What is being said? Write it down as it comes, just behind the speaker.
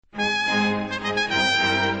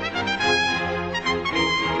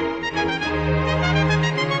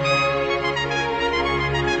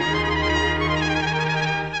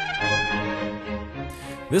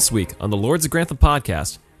This week on the Lords of Grantham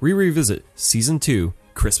podcast, we revisit Season 2,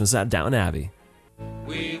 Christmas at Downton Abbey.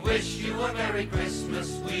 We wish you a Merry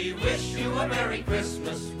Christmas. We wish you a Merry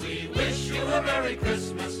Christmas. We wish you a Merry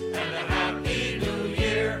Christmas and a Happy New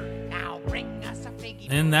Year. Now bring us a figgy.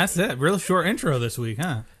 And that's it. Real short intro this week,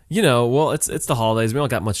 huh? You know, well, it's the holidays. We don't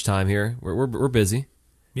got much time here. We're busy.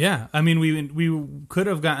 Yeah. I mean, we could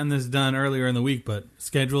have gotten this done earlier in the week, but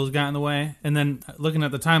schedules got in the way. And then looking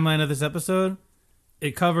at the timeline of this episode,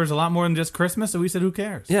 it covers a lot more than just Christmas, so we said, who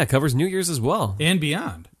cares? Yeah, it covers New Year's as well. And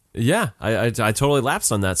beyond. Yeah, I totally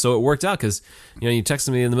lapsed on that, so it worked out because you texted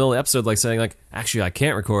me in the middle of the episode like saying like, actually I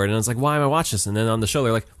can't record, and I was like, why am I watching this? And then on the show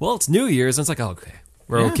they're like, well, it's New Year's, and it's like, oh, okay,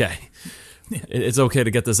 we're okay. It's okay to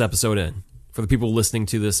get this episode in for the people listening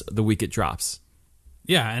to this the week it drops.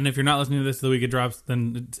 Yeah, and if you're not listening to this the week it drops,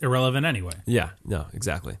 then it's irrelevant anyway. Yeah, no,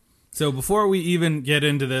 exactly. So before we even get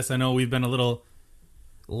into this, I know we've been a little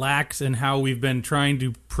lax in how we've been trying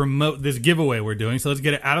to promote this giveaway we're doing, so let's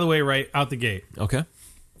get it out of the way right out the gate. Okay.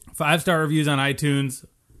 5-star reviews on iTunes.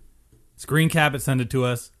 Screen cap it, send it to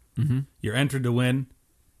us. Mm-hmm. You're entered to win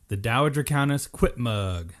the Dowager Countess Quip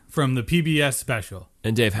Mug from the PBS special.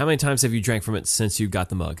 And Dave, how many times have you drank from it since you got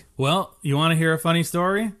the mug? Well, you want to hear a funny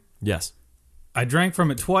story? Yes. I drank from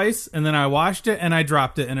it twice, and then I washed it, and I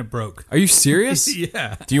dropped it, and it broke. Are you serious?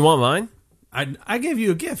 Yeah. Do you want mine? I gave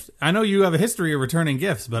you a gift. I know you have a history of returning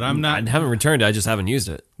gifts, but I'm not. I haven't returned it. I just haven't used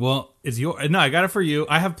it. Well, it's your. No, I got it for you.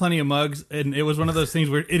 I have plenty of mugs, and it was one of those things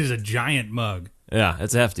where it is a giant mug. Yeah,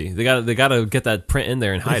 it's hefty. They got to get that print in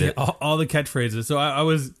there and hide it. All the catchphrases. So I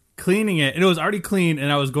was cleaning it, and it was already clean,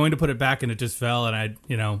 and I was going to put it back, and it just fell, and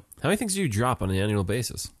How many things do you drop on an annual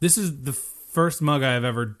basis? This is the first mug I have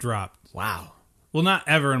ever dropped. Wow. Well, not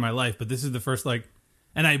ever in my life, but this is the first,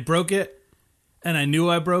 and I broke it, and I knew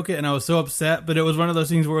I broke it, and I was so upset, but it was one of those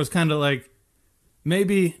things where it was kind of like,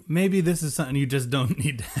 maybe this is something you just don't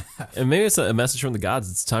need to have. And maybe it's a message from the gods.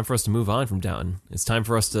 It's time for us to move on from Downton. It's time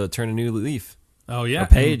for us to turn a new leaf. Oh, yeah. Or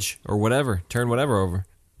page, or whatever. Turn whatever over.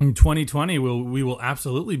 In 2020, we will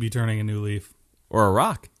absolutely be turning a new leaf. Or a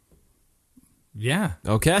rock. Yeah.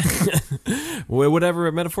 Okay. Whatever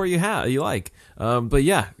metaphor you like. But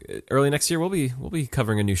yeah, early next year we'll be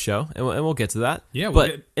covering a new show, and we'll get to that. Yeah.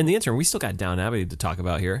 But in the interim, we still got Downton Abbey to talk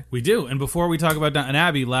about here. We do. And before we talk about Downton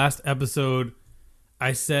Abbey, last episode,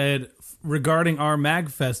 I said regarding our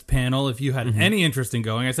MagFest panel, if you had any interest in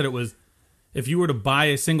going, I said it was, if you were to buy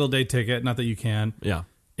a single day ticket, not that you can,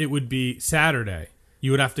 it would be Saturday.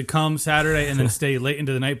 You would have to come Saturday and then stay late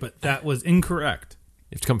into the night, but that was incorrect.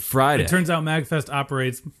 You have to come Friday. It turns out MagFest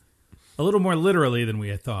operates a little more literally than we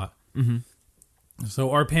had thought. Mm-hmm.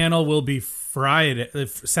 So our panel will be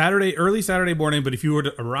Saturday, early Saturday morning, but if you were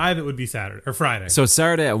to arrive, it would be Saturday or Friday. So it's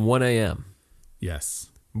Saturday at 1 a.m. Yes.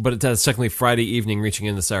 But it's technically Friday evening reaching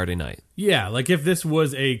into Saturday night. Yeah, like if this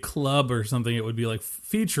was a club or something, it would be like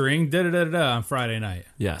featuring da-da-da-da-da on Friday night.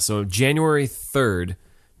 Yeah, so January 3rd,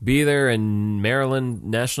 be there in Maryland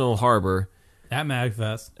National Harbor. At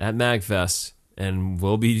MagFest. And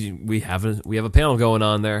we have a panel going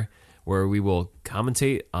on there where we will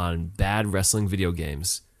commentate on bad wrestling video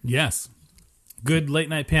games. Yes. Good late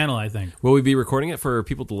night panel, I think. Will we be recording it for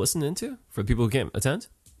people to listen into? For people who can't attend?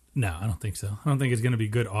 No, I don't think so. I don't think it's going to be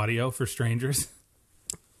good audio for strangers.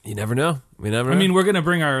 You never know. We never know. I mean, we're going to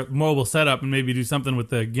bring our mobile setup and maybe do something with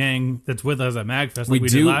the gang that's with us at MagFest like we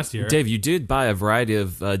did last year. Dave, you did buy a variety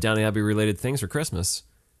of Downton Abbey related things for Christmas.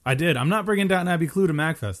 I did. I'm not bringing Downton Abbey Clue to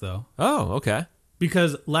MagFest, though. Oh, okay.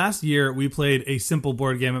 Because last year we played a simple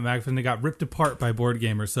board game at MagFest and it got ripped apart by board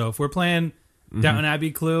gamers. So if we're playing Downton Abbey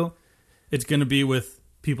Clue, it's going to be with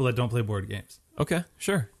people that don't play board games. Okay,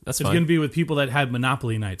 sure. That's It's fine. going to be with people that had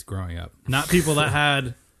Monopoly nights growing up. Not people that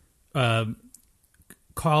had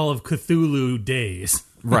Call of Cthulhu days.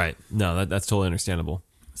 Right. No, that's totally understandable.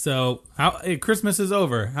 So Christmas is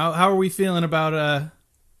over. How are we feeling about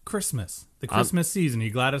Christmas? The Christmas season. Are you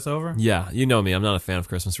glad it's over? Yeah, you know me. I'm not a fan of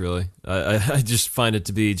Christmas, really. I just find it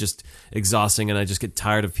to be just exhausting, and I just get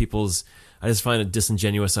tired of people's... I just find it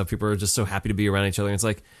disingenuous how people are just so happy to be around each other. And it's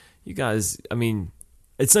like, you guys, I mean,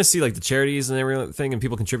 it's nice to see like the charities and everything and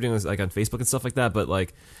people contributing like on Facebook and stuff like that, but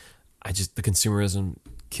like, the consumerism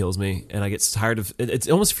kills me, and I get tired of... It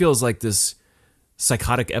almost feels like this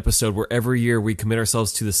psychotic episode where every year we commit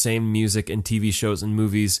ourselves to the same music and TV shows and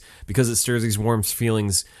movies because it stirs these warm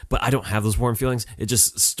feelings, but I don't have those warm feelings. It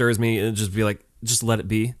just stirs me, and just be like, just let it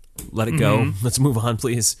be, let it go. Let's move on,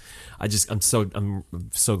 please. I'm so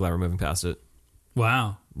glad we're moving past it.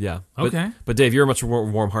 Wow. Yeah. Okay. But Dave, you're a much more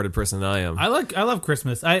warm-hearted person than I am. I love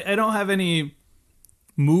Christmas. I don't have any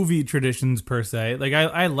movie traditions per se. Like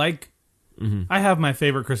I have my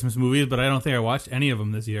favorite Christmas movies, but I don't think I watched any of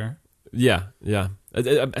them this year. Yeah.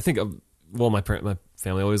 I think my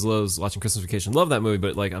family always loves watching Christmas Vacation. Love that movie,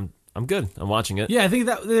 but like I'm good. I'm watching it. Yeah, I think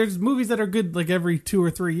that there's movies that are good like every 2 or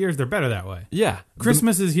 3 years. They're better that way. Yeah.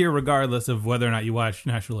 Christmas is here regardless of whether or not you watch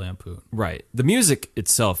National Lampoon. Right. The music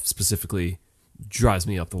itself specifically drives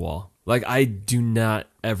me up the wall. Like, I do not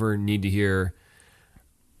ever need to hear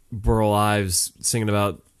Burl Ives singing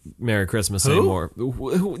about Merry Christmas anymore.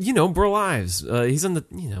 You know, Burl Ives. He's in the,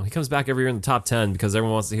 he comes back every year in the top 10 because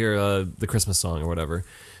everyone wants to hear the Christmas song or whatever.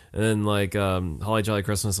 And then, like, Holly Jolly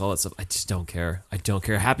Christmas, all that stuff. I just don't care. I don't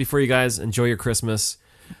care. Happy for you guys. Enjoy your Christmas.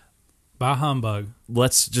 Bah humbug.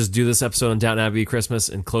 Let's just do this episode on Downton Abbey Christmas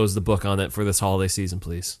and close the book on it for this holiday season,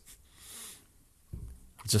 please.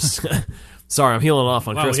 Just, sorry, I'm healing off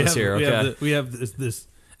on Christmas here. Okay, we have this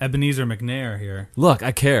Ebenezer McNair here. Look,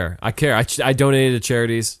 I care. I donated to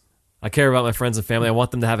charities. I care about my friends and family. I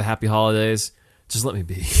want them to have a happy holidays. Just let me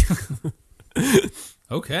be.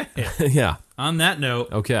 Okay. Yeah. On that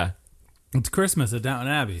note, Okay. it's Christmas at Downton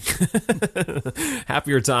Abbey.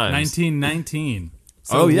 Happier times. 1919.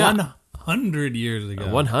 So 100 years ago.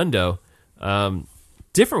 One hundo.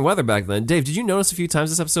 Different weather back then. Dave, did you notice a few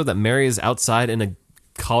times this episode that Mary is outside in a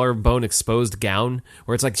collarbone exposed gown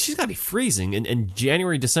where it's like she's got to be freezing in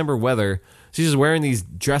January, December weather. She's just wearing these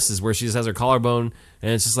dresses where she just has her collarbone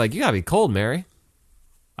and it's just like, you got to be cold, Mary.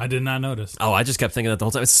 I did not notice. Oh, I just kept thinking that the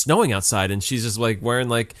whole time. It's snowing outside, and she's just like wearing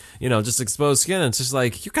like, just exposed skin. And it's just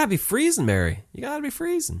like, you gotta be freezing, Mary. You gotta be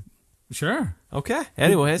freezing. Sure. Okay.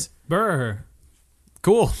 Anyways, Burr her.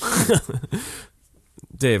 cool.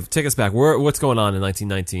 Dave, take us back. What's going on in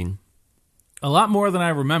 1919? A lot more than I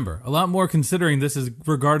remember. A lot more considering this is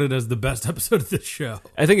regarded as the best episode of this show.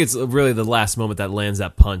 I think it's really the last moment that lands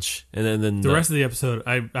that punch, and then The rest of the episode,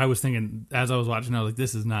 I was thinking as I was watching, I was like,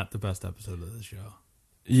 this is not the best episode of the show.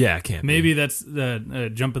 Yeah, it can't. Maybe that's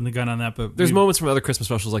jumping the gun on that, but There's moments from other Christmas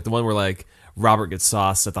specials, like the one where like Robert gets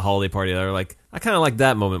sauced at the holiday party. That are like, I kind of like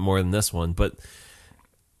that moment more than this one, but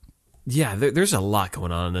yeah, there's a lot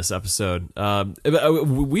going on in this episode.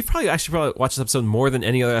 We've probably watched this episode more than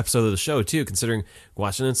any other episode of the show too, considering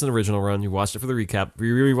watching it's an original run. You watched it for the recap. We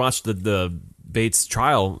rewatched the Bates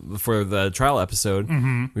trial for the trial episode.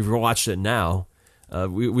 Mm-hmm. We've rewatched it now.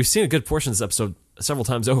 We've seen a good portion of this episode several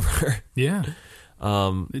times over. Yeah.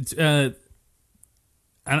 It's I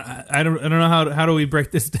don't know how do we break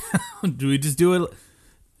this down? Do we just do it?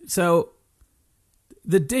 So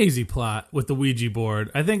the Daisy plot with the Ouija board,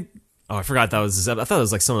 I think. Oh, I forgot that was this. I thought it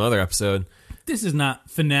was like some other episode. This is not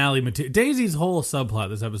finale material. Daisy's whole subplot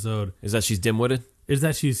this episode is that she's dim-witted. Is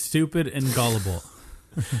that she's stupid and gullible.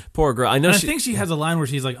 Poor girl. I know. I think she has a line where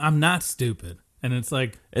she's like, "I'm not stupid," and it's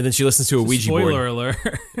like, and then she listens to a Ouija board. Spoiler alert.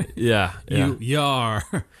 Yeah. You are.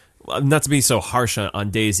 Not to be so harsh on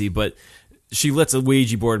Daisy, but she lets a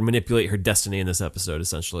Ouija board manipulate her destiny in this episode,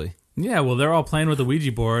 essentially. Yeah, well, they're all playing with the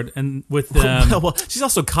Ouija board, and with well, she's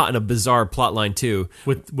also caught in a bizarre plot line too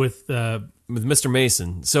with Mr.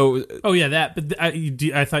 Mason. So, oh yeah, that. But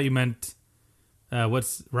I thought you meant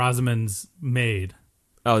what's Rosamund's maid.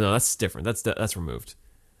 Oh no, that's different. That's removed.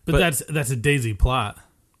 But that's a Daisy plot.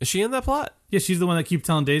 Is she in that plot? Yeah, she's the one that keeps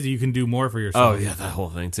telling Daisy you can do more for yourself. Oh yeah, that whole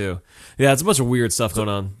thing too. Yeah, it's a bunch of weird stuff going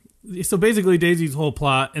on. So basically, Daisy's whole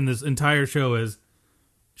plot in this entire show is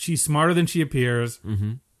she's smarter than she appears,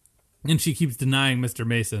 and she keeps denying Mr.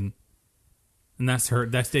 Mason, and that's her.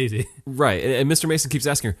 That's Daisy. Right, and Mr. Mason keeps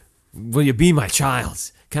asking her, "Will you be my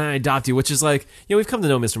child? Can I adopt you?" Which is like, we've come to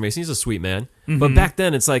know Mr. Mason. He's a sweet man, but back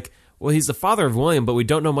then it's like, well, he's the father of William, but we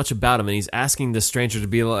don't know much about him, and he's asking this stranger to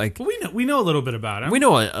be like. But we know a little bit about him. We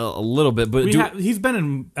know a little bit, but he's been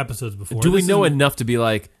in episodes before. Do we know enough to be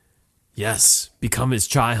like? Yes, become his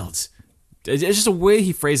child. It's just a way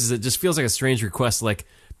he phrases it. Just feels like a strange request, like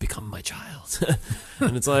become my child.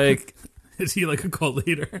 And it's like, is he like a cult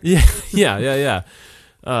leader? Yeah.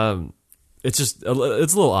 It's just it's a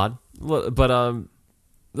little odd, but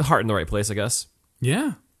the heart in the right place, I guess.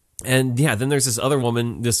 Yeah. And yeah, then there's this other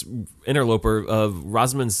woman, this interloper of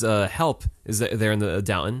Rosamund's help is there in the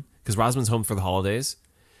Downton because Rosamund's home for the holidays,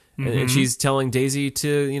 and she's telling Daisy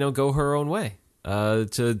to go her own way.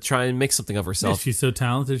 To try and make something of herself. Yeah, she's so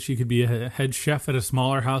talented she could be a head chef at a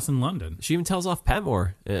smaller house in London. She even tells off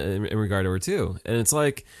Patmore in regard to her too. And it's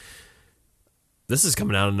like, this is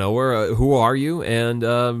coming out of nowhere. Who are you?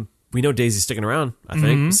 And we know Daisy's sticking around, I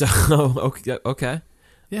think. So, okay.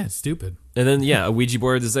 Yeah, it's stupid. And then, a Ouija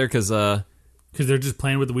board is there because they're just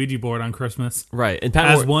playing with the Ouija board on Christmas. Right. And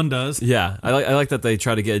Patmore, as one does. Yeah. I like that they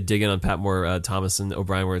try to get a dig in on Patmore, Thomas and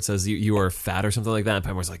O'Brien where it says you are fat or something like that. And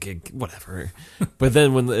Patmore's like, hey, whatever. But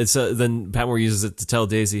then when then Patmore uses it to tell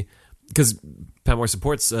Daisy, because Patmore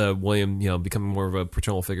supports William, becoming more of a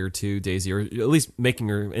paternal figure to Daisy, or at least making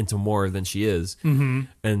her into more than she is,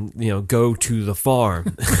 and go to the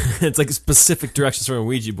farm. It's like specific directions from a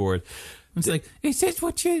Ouija board. It's like, is this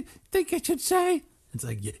what you think I should say? It's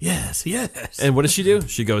like, yes. And what does she do?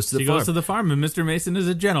 She goes to the farm. She goes to the farm, and Mr. Mason is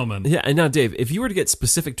a gentleman. Yeah, and now, Dave, if you were to get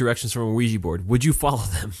specific directions from a Ouija board, would you follow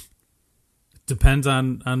them? Depends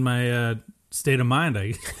on my state of mind,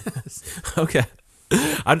 I guess. Okay.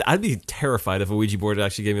 I'd be terrified if a Ouija board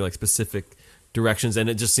actually gave me like specific directions and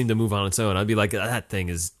it just seemed to move on its own. I'd be like, that thing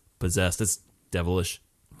is possessed. It's devilish.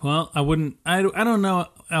 Well, I wouldn't. I don't know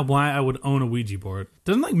why I would own a Ouija board.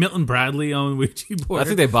 Doesn't like Milton Bradley own Ouija board? I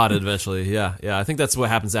think they bought it eventually. Yeah. I think that's what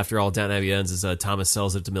happens after all Downton Abbey ends. Is Thomas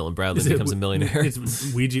sells it to Milton Bradley and becomes a millionaire.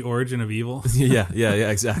 It's Ouija Origin of Evil. yeah,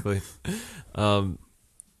 exactly.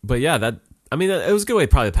 But yeah, it was a good way to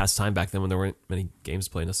probably pass time back then when there weren't many games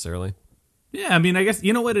to play necessarily. Yeah, I mean, I guess,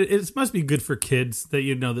 you know what, it must be good for kids that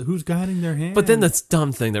that who's guiding their hand. But then this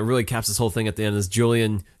dumb thing that really caps this whole thing at the end is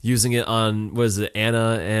Julian using it on,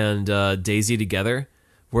 Anna and Daisy together,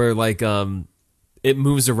 where like it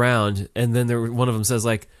moves around, and then one of them says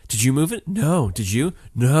like, "Did you move it? No. Did you?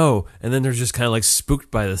 No." And then they're just kind of like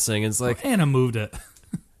spooked by this thing, and it's like, well, Anna moved it.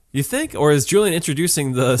 You think? Or is Julian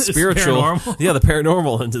introducing the spiritual, paranormal? Yeah, the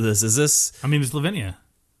paranormal into this? Is this? I mean, it's Lavinia.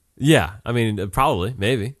 Yeah, I mean, probably,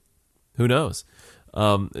 maybe. Who knows?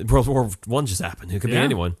 World War I just happened. It could be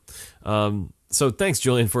anyone. So thanks,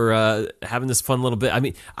 Julian, for having this fun little bit. I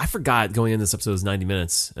mean, I forgot going in this episode was 90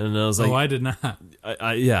 minutes, and I was like, I did not.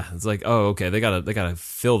 Yeah, it's like, oh, okay, they gotta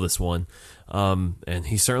fill this one, and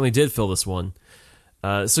he certainly did fill this one.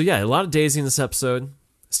 So yeah, a lot of Daisy in this episode.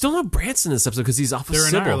 Still no Branson in this episode because he's off of They're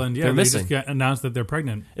Sybil. in Ireland. Yeah, they're they missing. just announced that they're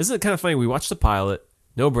pregnant. Isn't it kind of funny? We watched the pilot.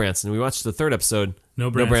 No Branson. We watched the third episode. No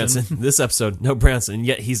Branson. This episode, no Branson. And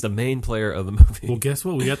yet he's the main player of the movie. Well, guess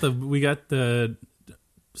what? We got the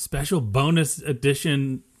special bonus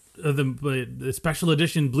edition of the special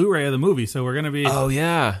edition Blu-ray of the movie. So we're gonna be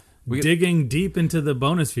digging deep into the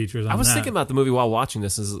bonus features. I was thinking about the movie while watching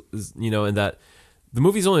this, is and that the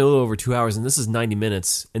movie's only a little over 2 hours, and this is 90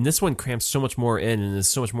 minutes, and this one cramps so much more in and is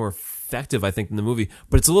so much more effective, I think, than the movie.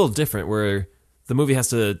 But it's a little different, where the movie has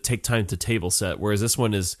to take time to table set, whereas this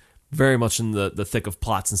one is very much in the thick of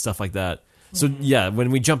plots and stuff like that. So yeah,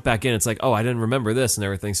 when we jump back in, it's like, oh, I didn't remember this and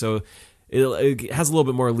everything. So it has a little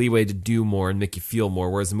bit more leeway to do more and make you feel more,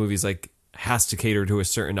 whereas the movie's like has to cater to a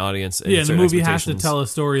certain audience. And the movie has to tell a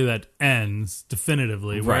story that ends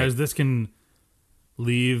definitively, whereas this can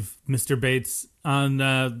leave Mr. Bates on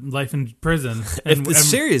life in prison. If the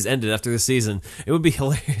series ended after the season, it would be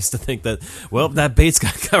hilarious to think that, well, that Bates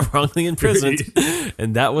got wrongly imprisoned,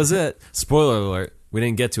 and that was it. Spoiler alert. We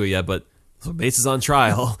didn't get to it yet, but so Bates is on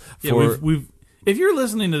trial. We've if you're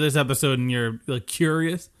listening to this episode and you're like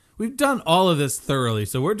curious, we've done all of this thoroughly,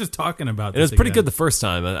 so we're just talking about this. It was pretty good the first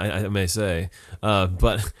time, I may say,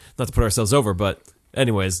 but not to put ourselves over, but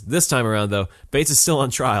anyways, this time around, though, Bates is still on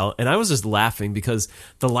trial, and I was just laughing because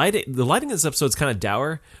the lighting in this episode is kind of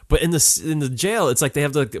dour, but in the jail, it's like they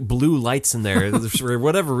have the blue lights in there for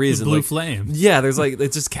whatever reason. Blue flame. Yeah, there's like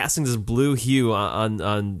it's just casting this blue hue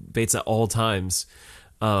on Bates at all times.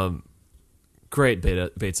 Great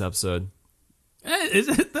Bates episode. Is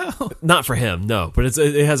it though? Not for him, no, but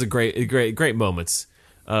it has a great moments.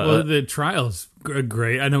 Well, the trial's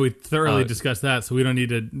great. I know we thoroughly discussed that, so we don't need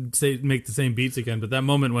to make the same beats again. But that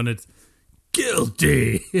moment when it's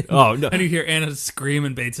guilty, oh no, and you hear Anna scream,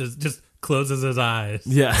 and Bates just closes his eyes.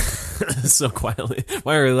 Yeah, so quietly.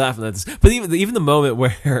 Why are we laughing at this? But even the moment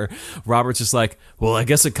where Robert's just like, "Well, I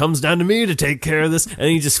guess it comes down to me to take care of this," and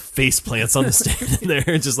he just face plants on the stand in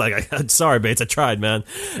there, just like, "Sorry, Bates, I tried, man."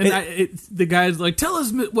 And the guy's like, "Tell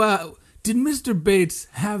us, well, did Mr. Bates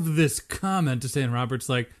have this comment to say?" And Robert's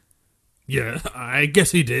like, "Yeah, I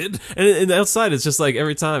guess he did." And outside, it's just like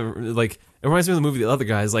every time, like, it reminds me of the movie The Other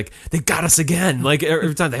Guys. Like, they got us again. Like,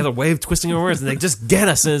 every time they have a way of twisting our words, and they just get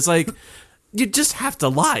us. And it's like, you just have to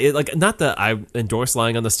lie. Like, not that I endorse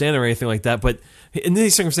lying on the stand or anything like that, but in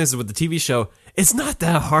these circumstances with the TV show, it's not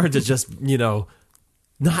that hard to just, not.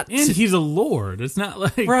 And he's a lord. It's not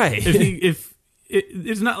like right.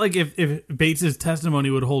 It's not like if Bates's testimony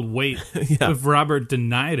would hold weight if Robert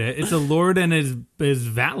denied it. It's a lord and his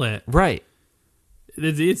valet. Right.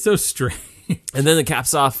 It's so strange. And then it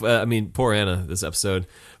caps off, poor Anna this episode.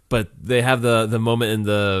 But they have the moment in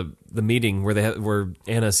the meeting where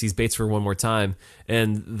Anna sees Bates for one more time,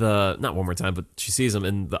 and not one more time, but she sees him,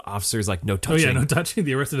 and the officer's like, no touching. Oh yeah, no touching,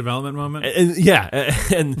 the Arrested Development moment.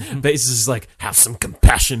 And Bates is like, have some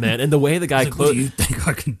compassion, man. And the way the guy What do you think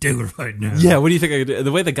I can do right now? yeah, what do you think I could do?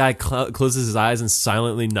 The way the guy closes his eyes and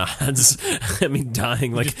silently nods, I mean,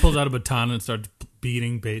 dying, He like, just pulls out a baton and starts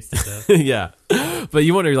beating Bates to death. yeah. But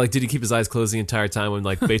you wonder, like, did he keep his eyes closed the entire time when,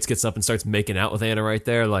 like, Bates gets up and starts making out with Anna right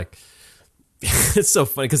there? Like, it's so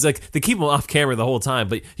funny because, like, they keep him off camera the whole time,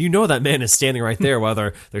 but you know that man is standing right there while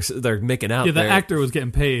they're making out. Yeah, the there. actor was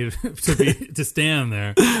getting paid to stand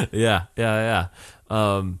there. Yeah.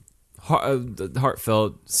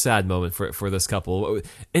 Heartfelt, sad moment for this couple,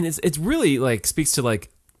 and it's really like speaks to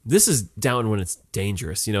like this is down when it's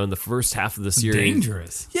dangerous. You know, in the first half of the series,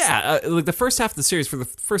 Dangerous. Yeah, like the first half of the series for the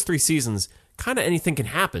first 3 seasons, kind of anything can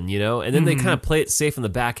happen. You know, and then they kind of play it safe in the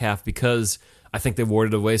back half because I think they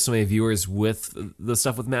warded away so many viewers with the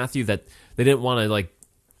stuff with Matthew that they didn't want to like,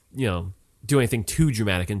 you know, do anything too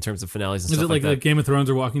dramatic in terms of finales and Is stuff it like that. Game of Thrones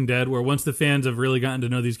or Walking Dead, where once the fans have really gotten to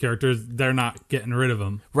know these characters, they're not getting rid of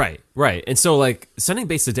them? Right. And so, like, sending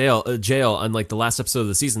Bates to jail on, like, the last episode of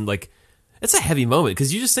the season, like, it's a heavy moment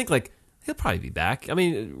because you just think, like, he'll probably be back. I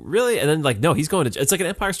mean, really? And then, like, no, he's going to... It's like an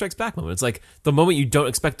Empire Strikes Back moment. It's like the moment you don't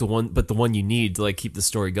expect the one you need to, like, keep the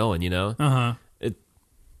story going, you know? Uh-huh.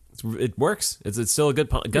 It works. It's still a good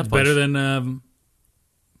gut punch. Better than...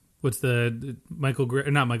 what's the...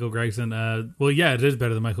 Not Michael Gregson. Well, yeah, it is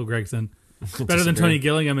better than Michael Gregson. Better than Tony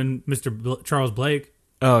Gilliam and Charles Blake.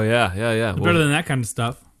 Oh, yeah. Well, Better than that kind of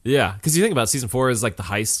stuff. yeah, because you think about season 4 is, like, the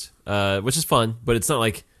heist, which is fun, but it's not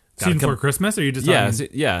like... Season 4 Christmas, or are you just Yeah, talking...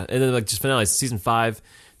 yeah, and then like just finale. Season 5,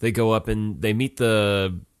 they go up and they meet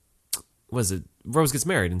Rose gets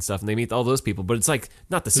married and stuff, and they meet all those people. But it's like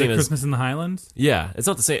not the Is same it as Christmas in the Highlands? yeah, it's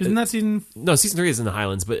not the same. Isn't that season... No, season 3 is in the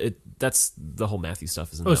Highlands, but that's the whole Matthew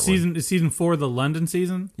stuff. Isn't Oh, that one. is season 4 the London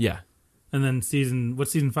season? Yeah, And then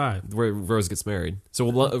what's season 5? where Rose gets married.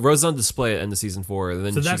 So Rose is on display at the end of season 4, and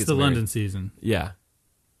then So she that's gets the married. London season. Yeah,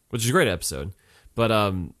 which is a great episode. But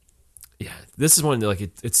yeah, this is one that, like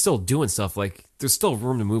it's still doing stuff. Like there's still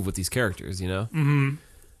room to move with these characters, you know. Mm-hmm.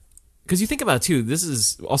 Because you think about it too, this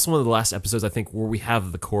is also one of the last episodes I think where we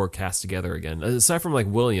have the core cast together again. Aside from like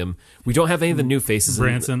William, we don't have any of the new faces.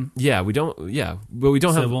 Branson. Yeah, we don't. Yeah, but we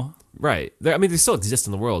don't Sybil. have. Right. I mean, they still exist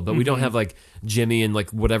in the world, but we don't have like Jimmy and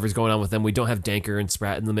like whatever's going on with them. We don't have Danker and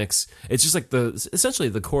Spratt in the mix. It's just like essentially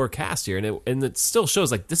the core cast here, and it still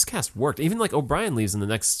shows like this cast worked. Even like O'Brien leaves in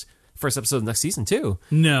the first episode of the next season too.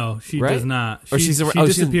 No, she Right? does not. Or She she's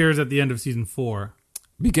disappears at the end of season 4.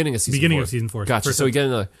 Beginning of season Beginning 4. of season 4. Gotcha. First So we get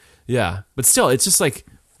another. Yeah, but still, it's just like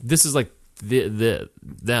this is like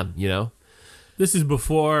them, you know. This is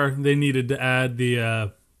before they needed to add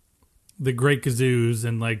the Great Kazoos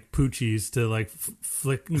and like Poochies to like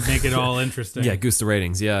make it all interesting. Yeah, goose the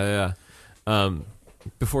ratings. Yeah.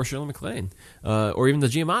 Before Shirley MacLaine, or even the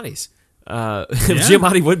Giamattis.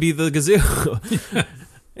 Giamatti would be the Gazoo.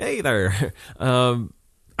 Hey there.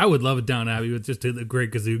 I would love a Downton Abbey with just the Great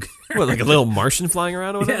Kazoo. What, like a little Martian flying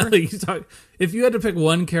around or Yeah, whatever? if you had to pick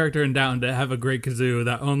one character in Downton to have a Great Kazoo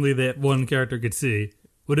that only that one character could see,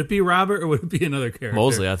 would it be Robert or would it be another character?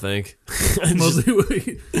 Mosley, I think.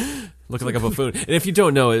 Mosley. Looking like a buffoon. And if you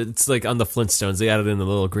don't know, it's like on the Flintstones, they added in the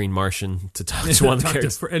little green Martian to talk to one of the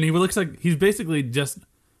characters. And he looks like he's basically just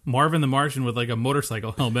Marvin the Martian with like a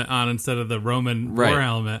motorcycle helmet on instead of the Roman Right. war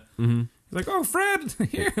helmet. Mm-hmm. He's like, "Oh, Fred,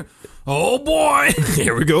 here. Oh boy,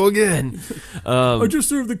 Here we go again. I just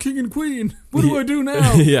served the king and queen. What do I do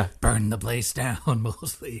now? Yeah. Burn the place down,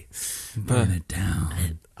 Mosley. Burn it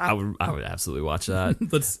down." I would absolutely watch that.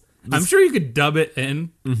 I'm sure you could dub it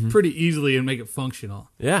in Mm-hmm. pretty easily and make it functional.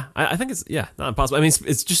 Yeah, I think it's not impossible. I mean,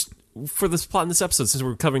 it's just for this plot in this episode, since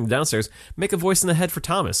we're covering downstairs, make a voice in the head for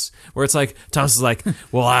Thomas, where it's like Thomas is like,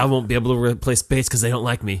 "Well, I won't be able to replace Bates because they don't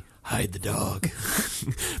like me. Hide the dog,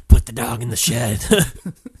 put the dog in the shed."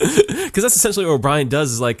 Because that's essentially what O'Brien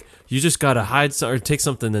does. Is like you just gotta hide or take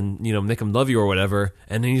something and make them love you or whatever,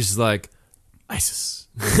 and then he's just like ISIS.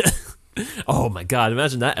 Oh my God!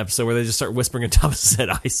 Imagine that episode where they just start whispering in Thomas's head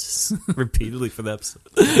ISIS repeatedly for the episode.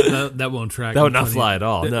 That won't track. That would not fly at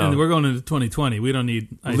all. No, And we're going into 2020. We don't need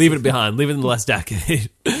ISIS. leave it behind. Leave it in the last decade.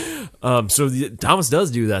 Thomas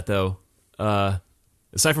does do that though.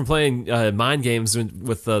 Aside from playing mind games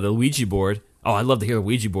with the Ouija board. Oh, I'd love to hear the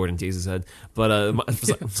Ouija board in Tease's head. But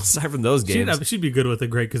aside from those games, She'd be good with a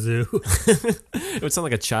Great Kazoo. it would sound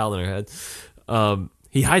like a child in her head.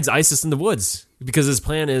 He hides ISIS in the woods because his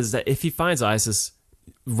plan is that if he finds ISIS,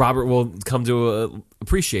 Robert will come to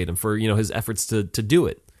appreciate him for his efforts to do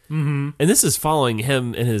it. And this is following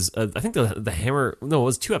him in his, I think the hammer, no, it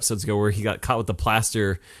was 2 episodes ago where he got caught with the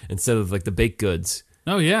plaster instead of like the baked goods.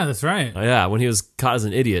 Oh, yeah, that's right. Yeah, when he was caught as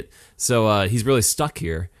an idiot. So he's really stuck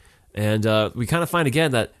here. And we kind of find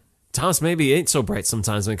again that Thomas maybe ain't so bright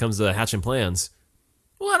sometimes when it comes to hatching plans.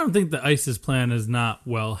 Well, I don't think the ISIS plan is not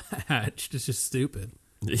well hatched. It's just stupid.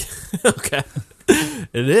 Okay.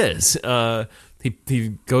 It is. He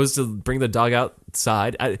goes to bring the dog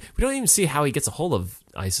outside. We don't even see how he gets a hold of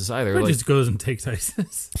ISIS either. Or Like, just goes and takes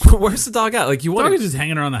ISIS. where's the dog at? Like you The dog wonder. is just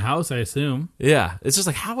hanging around the house, I assume. Yeah, it's just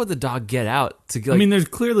like how would the dog get out to? Like, I mean, there's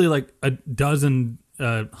clearly like a dozen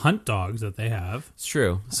hunt dogs that they have. it's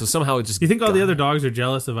true. So somehow it just. Do you think all the other dogs are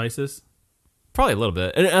jealous of ISIS? Probably a little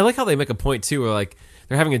bit. And I like how they make a point too, where like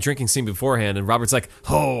they're having a drinking scene beforehand, and Robert's like,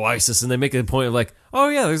 "Oh, ISIS," and they make a point of like, "Oh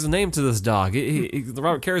yeah, there's a name to this dog.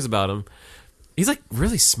 Robert cares about him." He's like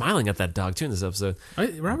really smiling at that dog too in this episode.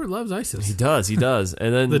 Robert loves ISIS. He does,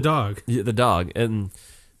 and then The dog. yeah, the dog, and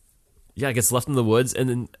yeah, it gets left in the woods, and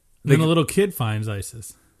then Then a little kid finds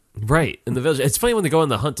ISIS. right in the village. It's funny when they go on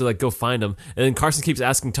the hunt to like go find him, and then Carson keeps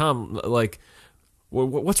asking Tom like,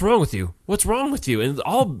 "What's wrong with you? What's wrong with you?" And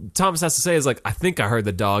all Thomas has to say is like, "I think I heard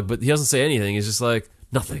the dog," but he doesn't say anything. He's just like,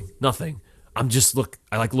 "Nothing. I'm just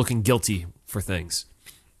I like looking guilty for things."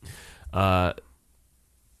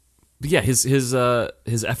 But yeah, his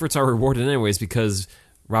efforts are rewarded anyways because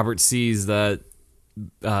Robert sees that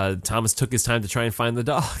Thomas took his time to try and find the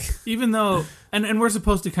dog. Even though, and we're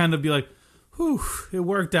supposed to kind of be like, whew, it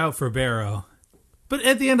worked out for Barrow. But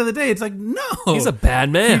at the end of the day, it's like, no. He's a bad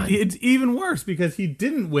man. It's even worse because he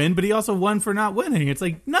didn't win, but he also won for not winning. It's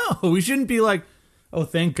like, no, we shouldn't be like, oh,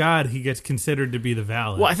 thank God he gets considered to be the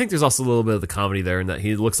valid. Well, I think there's also a little bit of the comedy there in that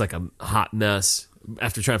he looks like a hot mess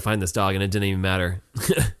after trying to find this dog, and it didn't even matter.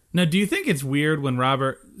 Now, do you think it's weird when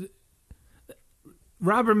Robert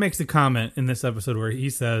makes a comment in this episode where he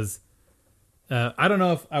says, I don't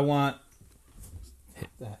know if I want...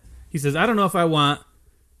 He says, I don't know if I want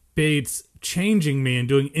Bates changing me and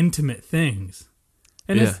doing intimate things.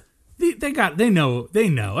 And Yeah. they know,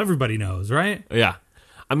 everybody knows, right? Yeah.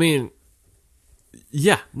 I mean,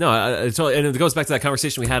 yeah. No, I totally, and it goes back to that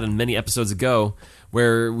conversation we had in many episodes ago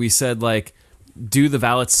where we said, like, do the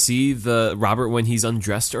valets see the Robert when he's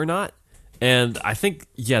undressed or not? And I think,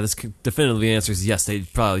 yeah, this definitively answers yes. They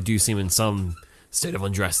probably do see him in some state of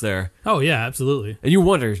undress there. Oh, yeah, absolutely. And you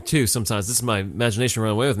wonder, too, sometimes, this is my imagination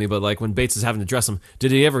running away with me, but, like, when Bates is having to dress him,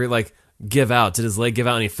 did he ever, like, give out? Did his leg give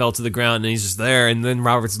out and he fell to the ground and he's just there and then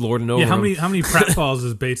Robert's lording over Yeah, him? how many pratfalls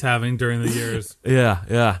is Bates having during the years?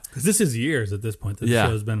 Yeah. Because this is years at this point that the Yeah.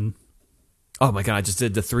 show's been... Oh my God, I just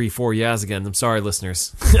did the 3-4 yeahs again. I'm sorry,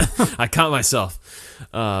 listeners. I caught myself.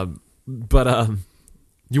 But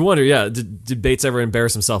you wonder, yeah, did Bates ever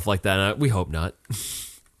embarrass himself like that? We hope not.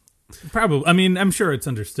 Probably. I mean, I'm sure it's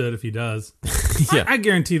understood if he does. Yeah. I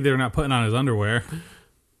guarantee they're not putting on his underwear.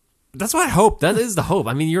 That's what I hope. That is the hope.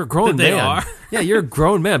 I mean, you're a grown That they man. are. Yeah, you're a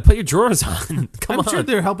grown man. Put your drawers on. Come I'm on. sure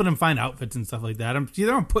they're helping him find outfits and stuff like that. They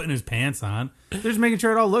aren't putting his pants on. They're just making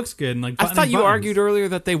sure it all looks good and like. I thought you argued earlier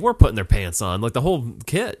that they were putting their pants on, like the whole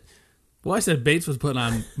kit. Well, I said Bates was putting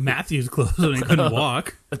on Matthew's clothes when he couldn't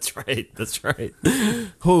walk. That's right.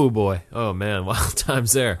 Oh boy. Oh man. Wild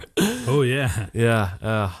times there. Oh yeah,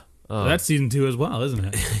 Yeah. that's season 2 as well, isn't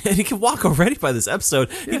it? And he can walk already by this episode.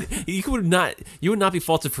 You would not be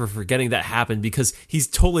faulted for forgetting that happened because he's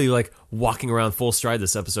totally like walking around full stride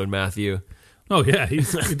this episode, Matthew. Oh yeah, he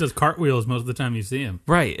does cartwheels most of the time you see him.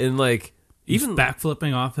 Right, and like He's even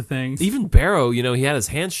backflipping off of things. even Barrow, he had his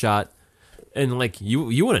hand shot, and like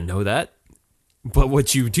you wouldn't know that, but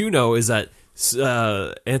what you do know is that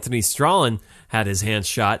Anthony Strallen had his hand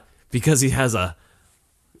shot because he has a.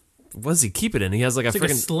 What does he keep it in? He has like It's a like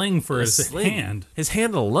a freaking sling for his sling. hand. His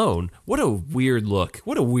hand alone. What a weird look.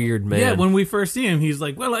 What a weird man. Yeah, when we first see him, he's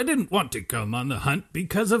like, "Well, I didn't want to come on the hunt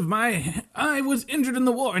because of I was injured in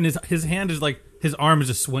the war," and his hand is like his arm is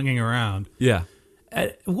just swinging around. yeah.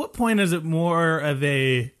 At what point is it more of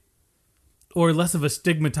a or less of a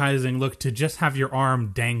stigmatizing look to just have your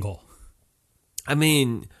arm dangle? I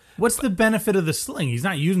mean, What's the benefit of the sling? He's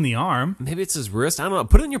not using the arm. maybe it's his wrist. I don't know.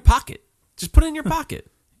 Put it in your pocket. Just put it in your pocket.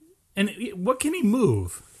 And what can he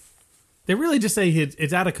move? They really just say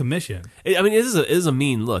it's out of commission. I mean, it is a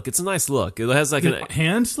mean look. It's a nice look. It has like an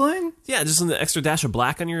Hand sling? just an extra dash of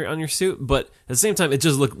black on your suit, but at the same time, it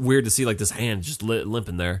just looked weird to see like this hand just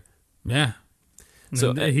limping there. Yeah.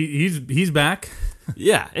 So And he's back.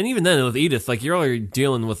 yeah, and even then with Edith, like you're already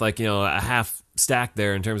dealing with like a half stack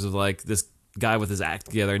there in terms of like this guy with his act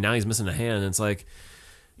together. Now he's missing a hand, and it's like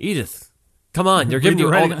Edith. Come on, they're giving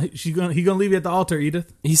you all. He gonna leave you at the altar,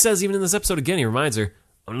 Edith. He says even in this episode again, he reminds her,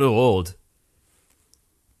 "I'm a little old."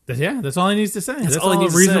 That's all he needs to say. That's all he all a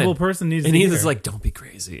needs to say. reasonable person needs And to he's hear. just like, don't be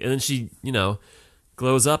crazy. And then she,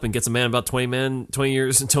 glows up and gets a man about 20 man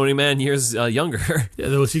years younger. Yeah,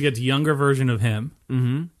 well, she gets younger version of him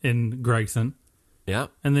in Gregson, Yeah.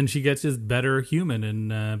 and then she gets his better human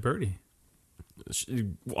in Birdie.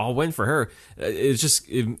 I'll win for her.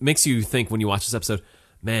 It makes you think when you watch this episode,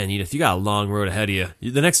 man, if you got a long road ahead of you,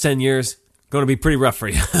 the next 10 years going to be pretty rough for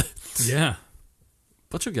you. Yeah,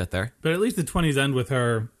 But you'll get there. but at least the 20s end with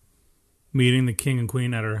her meeting the king and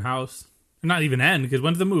queen at her house. Not even end, because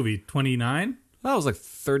when's the movie? 29? That was like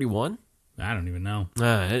 31. I don't even know.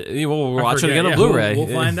 We'll watch it forget. again on Yeah, Blu-ray. we'll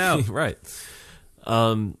find out. Right.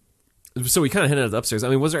 So we kind of hinted at the upstairs. I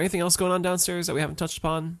mean, was there anything else going on downstairs that we haven't touched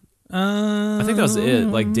upon? I think that was it.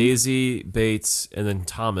 Like Daisy, Bates, and then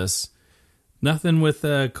Thomas. Nothing with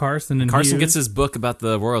Carson and Carson Hughes. gets his book about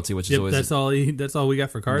the royalty, which is Yep, always that's all we got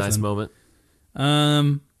for a Carson. nice moment.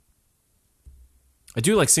 I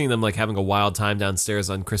do like seeing them like having a wild time downstairs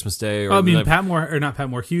on Christmas Day. Or I mean, the Pat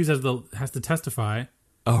Moore. Hughes has to testify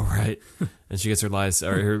oh right, and she gets her lies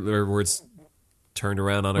or her words turned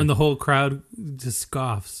around on her. when the whole crowd just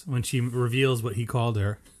scoffs when she reveals what he called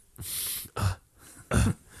her.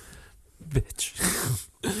 Bitch.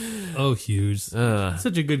 Oh, Hughes,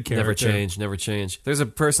 such a good character. Never change. There's a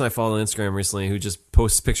person I follow on Instagram recently who just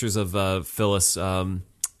posts pictures of Phyllis.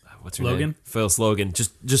 What's her Logan? name? Phyllis Logan.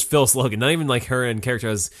 Just Phyllis Logan. Not even like her in character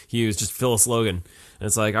as Hughes. Just Phyllis Logan. And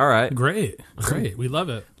it's like, all right, Great, we love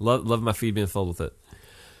it. love my feed being filled with it.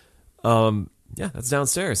 Yeah, that's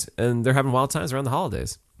downstairs, and they're having wild times around the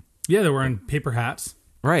holidays. Yeah, they're wearing paper hats.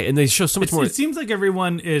 Right, and they show so much more. It seems like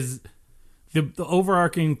everyone is the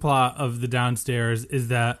overarching plot of the downstairs is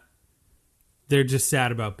that they're just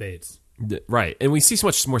sad about Bates. Right, and we see so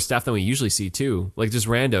much more stuff than we usually see too, like just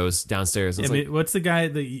randos downstairs. I It's mean, like, what's the guy,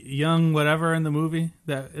 the young whatever in the movie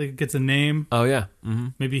that gets a name? oh yeah,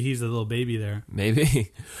 Maybe he's a little baby there.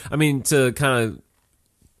 maybe. I mean, to kind of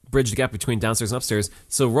bridge the gap between downstairs and upstairs.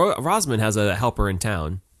 So Rosamund has a helper in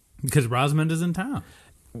town, Because Rosamund is in town.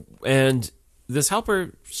 and this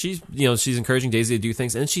helper, she's encouraging Daisy to do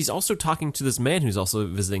things, and she's also talking to this man who's also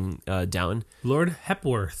visiting Downton, Lord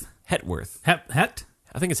Hepworth. Hetworth. Het?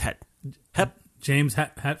 I think it's Hep. James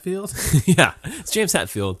Hatfield? Yeah, it's James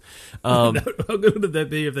Hetfield. How good would that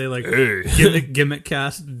be if they like gimmick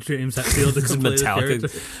cast James Hatfield to play the character?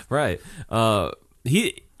 Metallica, right?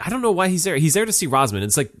 I don't know why he's there. He's there to see Rosamund.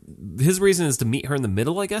 It's like his reason is to meet her in the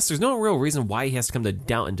middle. I guess there's no real reason why he has to come to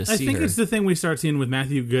Downton to I see think her. it's the thing we start seeing with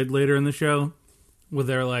Matthew Good later in the show, where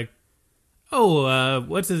they're like, "Oh,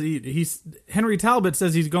 what's he's Henry Talbot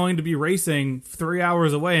says he's going to be racing 3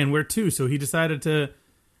 hours away, and we're 2, so he decided to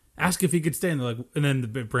ask if he could stay." And they're like, and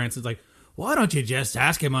then Branson's like, "Why don't you just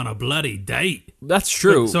ask him on a bloody date?" That's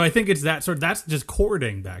true. So I think it's that sort. That's just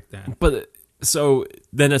courting back then. But so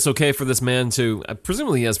then it's okay for this man to,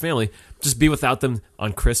 presumably he has family, just be without them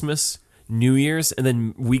on Christmas, New Year's, and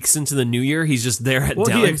then weeks into the New Year, he's just there at Well,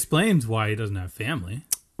 Downton. he explains why he doesn't have family.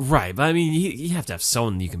 Right, but I mean, you have to have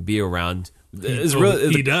someone you can be around. It's Well,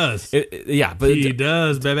 really, he does. Yeah, but He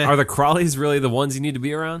does, baby. are the Crawleys really the ones you need to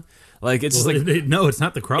be around? Like, it's just like, no, it's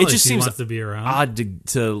not the Crawleys. it just he seems wants to be around. odd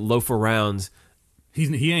to loaf around.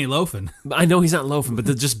 He ain't loafing. I know he's not loafing, but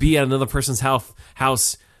to just be at another person's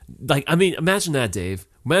house. Like, I mean, imagine that, Dave.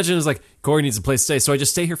 Imagine it's like, Corey needs a place to stay, so I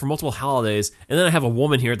just stay here for multiple holidays, and then I have a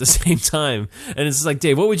woman here at the same time. And it's just like,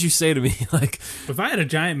 Dave, what would you say to me? Like, If I had a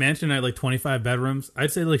giant mansion and I had like 25 bedrooms,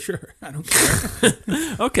 I'd say like, sure, I don't care.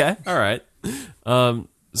 okay, all right.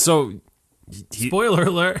 So Spoiler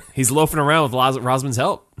alert. he's loafing around with Rosamund's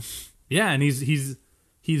help. Yeah, and he's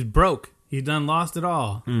broke. He done lost it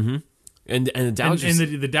all. And the And Dowager's,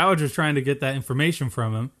 the Dowager's trying to get that information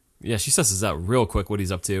from him. yeah, she susses out real quick what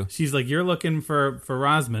he's up to. She's like, "You're looking for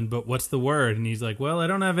Rosamund, but what's the word?" And he's like, "Well, I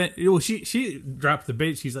don't have it." Well, she dropped the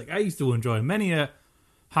bait. She's like, "I used to enjoy many a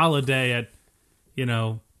holiday at,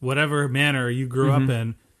 whatever manor you grew up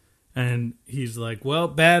in." And he's like, "Well,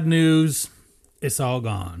 bad news. It's all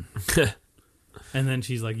gone." And then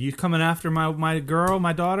she's like, "You coming after my girl,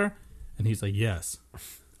 my daughter?" And he's like, "Yes."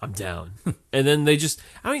 I'm down. And then they're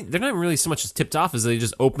not even really so much as tipped off as they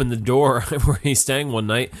just open the door where he's staying one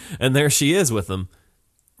night, and there she is with him.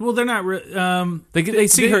 Well, they're not. They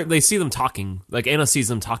see them talking. Like Anna sees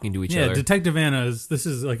them talking to each Yeah, other. Detective Anna this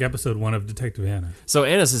is like episode 1 of Detective Anna. So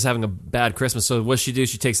Anna's is having a bad Christmas. So what does she do?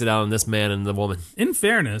 She takes it out on this man and the woman. In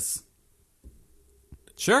fairness,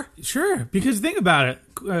 Sure. because think about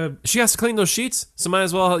it. She has to clean those sheets, so might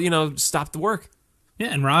as well, stop the work. Yeah,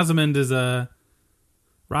 and Rosamund's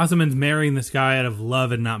marrying this guy out of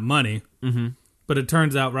love and not money. Mm-hmm. But it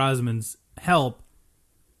turns out Rosamund's help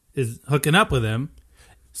is hooking up with him.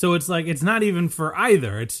 So it's like it's not even for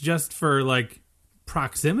either. It's just for like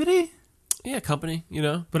proximity. Yeah, company, you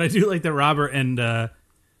know. But I do like that Robert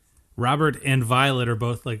and Violet are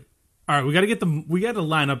both like, all right, we got to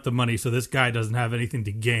line up the money so this guy doesn't have anything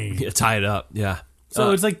to gain. Yeah, tie it up. Yeah.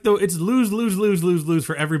 So it's like it's lose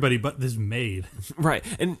for everybody but this maid. Right.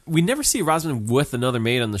 And we never see Rosamund with another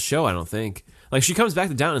maid on the show, I don't think. Like, she comes back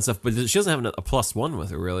to Downton and stuff, but she doesn't have a +1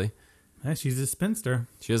 with her, really. Yeah, she's a spinster.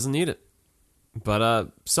 She doesn't need it.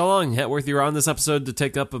 But so long, Hetworth. You were on this episode to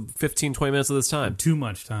take up 15, 20 minutes of this time. Too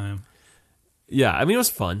much time. Yeah, I mean, it was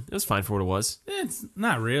fun. It was fine for what it was. It's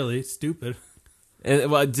not really. It's stupid. And,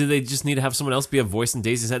 well, did they just need to have someone else be a voice in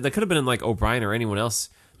Daisy's head? That could have been like O'Brien or anyone else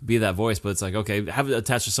be that voice, but it's like, okay, have it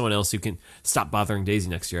attached to someone else who can stop bothering Daisy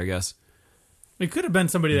next year, I guess. It could have been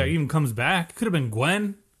somebody that even comes back. It could have been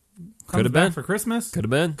Gwen. Could have back been for Christmas. Could have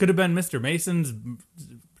been. Could have been Mr. Mason's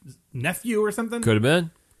nephew or something. Could have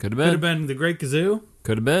been. Could have been. Could have been the Great Kazoo.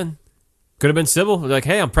 Could have been. Could have been Sybil. Like,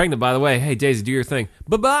 hey, I'm pregnant, by the way. Hey, Daisy, do your thing.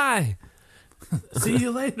 Bye-bye. See you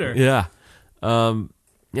later. Yeah.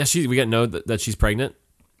 Yeah, we got to know that she's pregnant.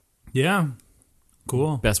 Yeah.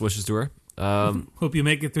 Cool. Best wishes to her. Hope you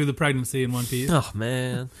make it through the pregnancy in one piece. Oh,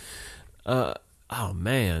 man. Oh,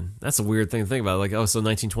 man. That's a weird thing to think about. Like, so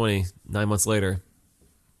 1920, 9 months later,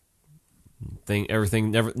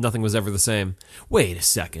 nothing was ever the same. Wait a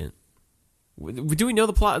second. Do we know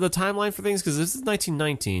the timeline for things? Because this is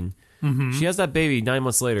 1919. Mm-hmm. She has that baby 9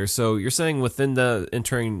 months later. So you're saying within the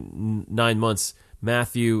entering 9 months,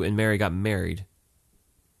 Matthew and Mary got married.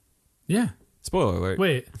 Yeah. Spoiler alert.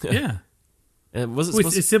 Wait. Yeah. And was it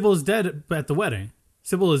Wait, Sybil is dead at the wedding.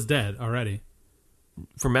 Sybil is dead already.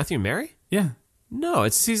 for Matthew and Mary? Yeah. No,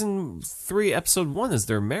 it's season 3, episode 1 is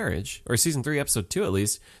their marriage, or season 3, episode 2 at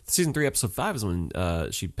least. Season 3, episode 5 is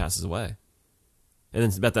when she passes away, and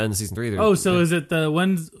then at the end of season 3. Oh, so is it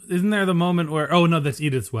isn't there the moment where? Oh no, that's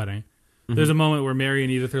Edith's wedding. Mm-hmm. There's a moment where Mary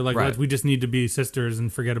and Edith are like, right. we just need to be sisters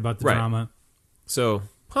and forget about the drama. So,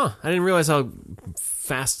 I didn't realize how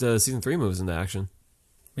fast season 3 moves into action.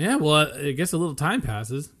 Yeah, well, I guess a little time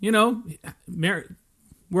passes. You know, Mary,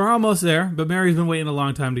 we're almost there, but Mary's been waiting a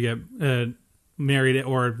long time to get married,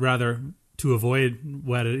 or rather, to avoid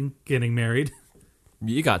getting married.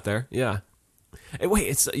 You got there, yeah. Hey,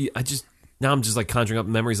 wait, I'm just like conjuring up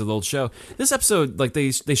memories of the old show. This episode, like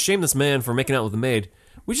they shame this man for making out with the maid.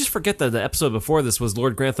 We just forget that the episode before this was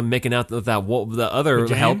Lord Grantham making out with the other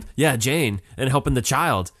help. Yeah, Jane, and helping the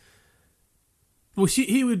child. Well,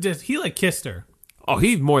 he like kissed her. Oh,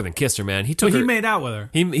 he more than kissed her, man. He made out with her.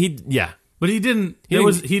 Yeah. But he didn't.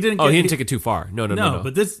 He didn't take it too far. No.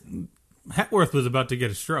 But this Hetworth was about to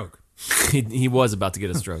get a stroke. he was about to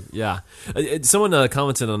get a stroke. Yeah. Someone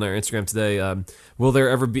commented on our Instagram today. Will there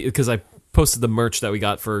ever be? Because I posted the merch that we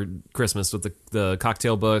got for Christmas with the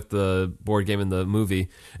cocktail book, the board game, and the movie.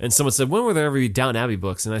 And someone said, when will there ever be Downton Abbey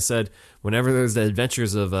books? And I said, whenever there's the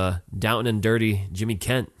adventures of Downton and Dirty Jimmy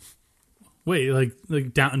Kent. Wait,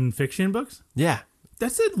 like Downton fiction books? Yeah.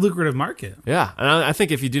 That's a lucrative market. Yeah. And I think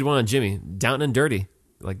if you did one on Jimmy, Downton and Dirty.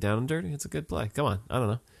 Like Downton and Dirty? It's a good play. Come on. I don't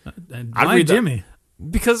know. Why read Jimmy?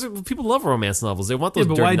 Because people love romance novels. They want those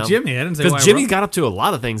dirty why novels. Jimmy? I didn't say why. Because Jimmy got up to a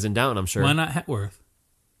lot of things in Downton, I'm sure. Why not Hetworth?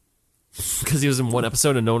 Because he was in one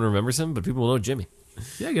episode and no one remembers him, but people know Jimmy.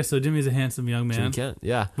 Yeah, I guess so. Jimmy's a handsome young man. Jimmy Kent,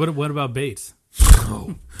 yeah. What about Bates?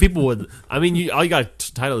 People would... I mean, all you got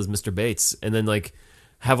to title is Mr. Bates, and then like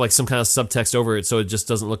have like some kind of subtext over it so it just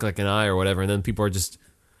doesn't look like an eye or whatever, and then people are just...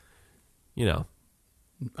 You know,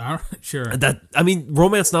 all right, sure.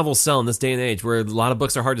 Romance novels sell in this day and age where a lot of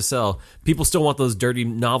books are hard to sell. People still want those dirty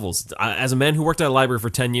novels. As a man who worked at a library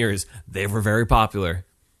for 10 years, they were very popular.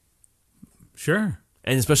 Sure.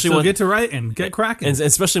 And especially when get to writing, get cracking. And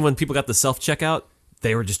especially when people got the self-checkout,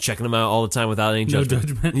 they were just checking them out all the time without any judgment.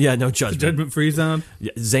 No judgment? Yeah, no judgment. Judgment-free zone?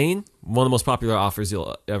 Yeah. Zane, one of the most popular authors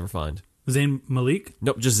you'll ever find. Zayn Malik?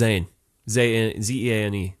 Nope, just Zane.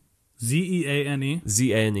 Z-E-A-N-E. Z-E-A-N-E?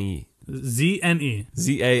 Z-A-N-E. Z-N-E.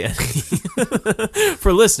 Z-A-N-E.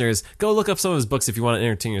 For listeners, go look up some of his books if you want to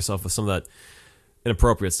entertain yourself with some of that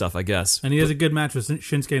inappropriate stuff, I guess. And he has a good match with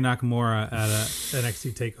Shinsuke Nakamura at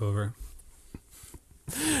NXT TakeOver.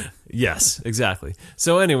 Yes, exactly.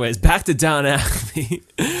 So anyways, back to Downton Abbey.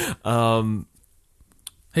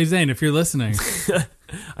 Hey, Zane, if you're listening.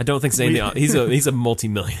 I don't think Zane, he's a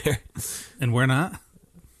multimillionaire. And we're not?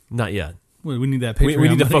 Not yet. We need that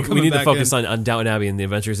Patreon. We need to focus on Downton Abbey and the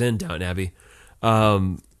adventures in Downton Abbey.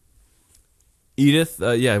 Edith,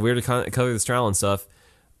 we were to cover this trial and stuff.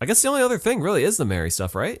 I guess the only other thing really is the Mary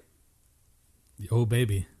stuff, right? Oh,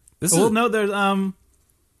 baby. There's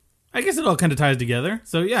I guess it all kind of ties together.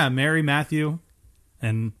 So yeah, Mary, Matthew,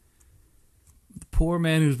 and poor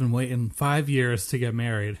man who's been waiting 5 years to get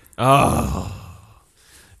married. Oh,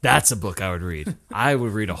 that's a book I would read. I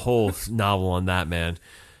would read a whole novel on that man.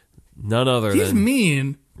 None other He's than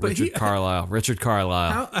mean, but Richard Carlisle. Richard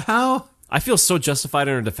Carlisle. how I feel so justified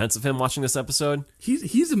in our defense of him watching this episode.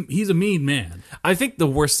 he's a mean man. I think the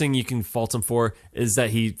worst thing you can fault him for is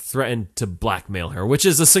that he threatened to blackmail her, which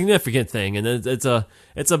is a significant thing, and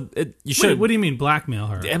you should. Wait, what do you mean blackmail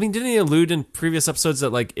her? I mean, didn't he allude in previous episodes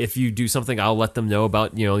that like if you do something, I'll let them know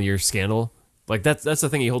about your scandal? Like that's the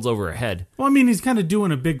thing he holds over her head. Well, I mean, he's kind of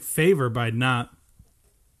doing a big favor by not.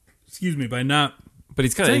 But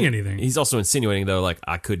he's kind of saying anything. He's also insinuating though, like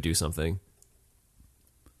I could do something.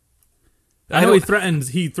 I know he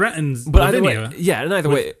threatens But either Lavinia. way, yeah, and either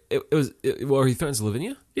way, or he threatens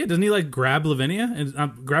Lavinia. Yeah, doesn't he like grab Lavinia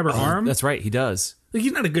and grab her arm? That's right, he does. Like,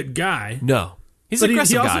 he's not a good guy. No, he's But an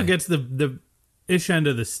aggressive he also guy. gets the ish end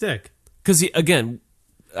of the stick. Because again,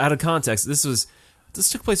 out of context, this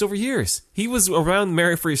took place over years. He was around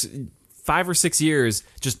Mary for 5 or 6 years,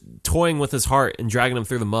 just toying with his heart and dragging him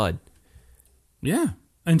through the mud. Yeah.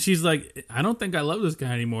 And she's like, I don't think I love this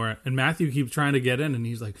guy anymore. And Matthew keeps trying to get in, and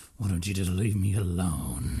he's like, why don't you just leave me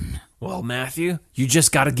alone? Well, Matthew, you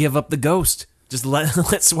just got to give up the ghost. Just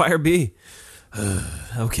let Swire be.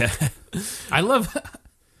 Okay. I love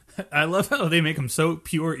how they make him so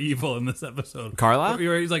pure evil in this episode. Carlisle?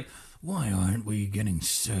 Where he's like, why aren't we getting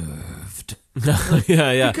served?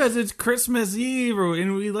 yeah. Because it's Christmas Eve,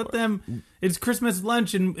 and we let them. It's Christmas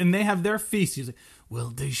lunch, and they have their feast. He's like, well,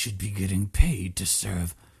 they should be getting paid to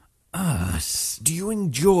serve us. Do you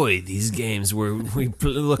enjoy these games where we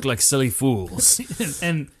look like silly fools?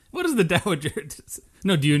 And what is the Dowager?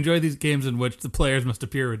 No, do you enjoy these games in which the players must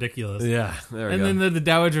appear ridiculous? Yeah, there we And go. then the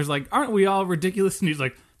Dowager's like, aren't we all ridiculous? And he's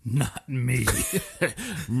like, not me.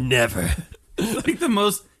 Never. Like the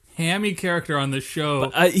most hammy character on the show.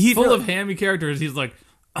 But, he full really- of hammy characters. He's like,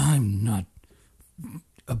 I'm not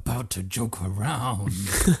about to joke around.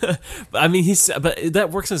 I mean, but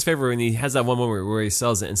that works in his favor when he has that one moment where he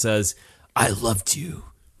sells it and says, "I loved you,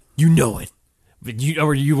 you know it, but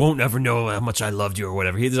you won't ever know how much I loved you or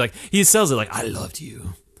whatever." He sells it like, "I loved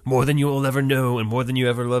you more than you will ever know and more than you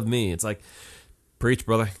ever loved me." It's like, preach,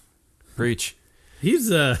 brother, preach.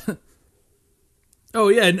 He's Oh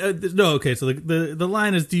yeah, no. Okay, so the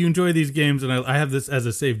line is, "Do you enjoy these games?" And I have this as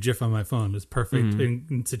a saved GIF on my phone. It's perfect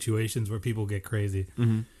in situations where people get crazy.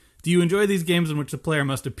 Mm-hmm. Do you enjoy these games in which the player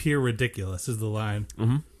must appear ridiculous? Is the line.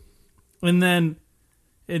 Mm-hmm. And then,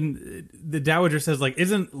 the Dowager says, like,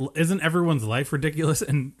 "Isn't everyone's life ridiculous?"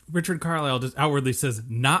 And Richard Carlisle just outwardly says,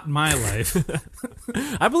 "Not my life."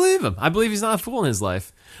 I believe him. I believe he's not a fool in his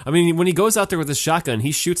life. I mean, when he goes out there with his shotgun,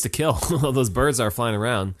 he shoots to kill while those birds are flying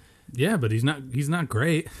around. Yeah, but he's not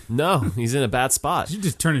great. No, he's in a bad spot. You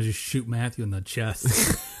just turn and just shoot Matthew in the chest.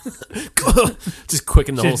 Just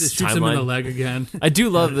quicken the whole Just shoots him in the timeline. leg again. I do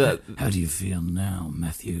love that. How do you feel now,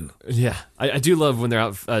 Matthew? Yeah, I do love when they're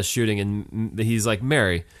out shooting and he's like,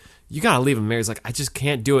 "Mary, you gotta leave him." Mary's like, "I just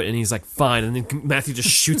can't do it," and he's like, "Fine," and then Matthew just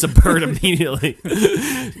shoots a bird immediately.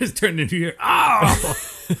 Just turned into here. Oh!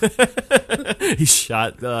 He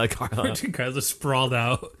shot Carlisle. Richard Carlisle sprawled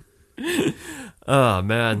out. Oh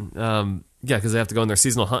man, yeah, because they have to go on their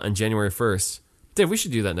seasonal hunt on January 1st. Dave, we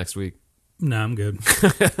should do that next week. No, I'm good.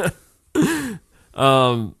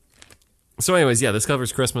 So, anyways, yeah, this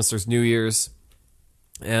covers Christmas. There's New Year's,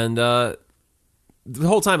 and the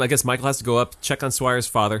whole time, I guess Michael has to go up check on Swire's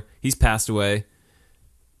father. He's passed away,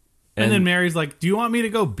 And then Mary's like, "Do you want me to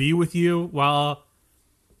go be with you while,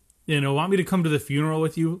 want me to come to the funeral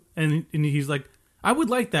with you?" And he's like, "I would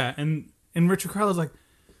like that." And Richard Carlisle's like,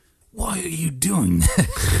 "Why are you doing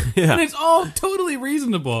that?" Yeah. And it's all totally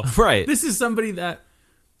reasonable. Right. This is somebody that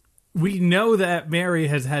we know that Mary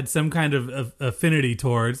has had some kind of affinity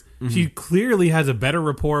towards. Mm-hmm. She clearly has a better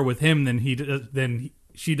rapport with him than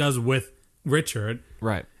she does with Richard.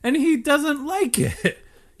 right. And he doesn't like it.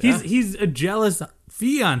 He's a jealous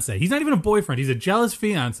fiance. He's not even a boyfriend. He's a jealous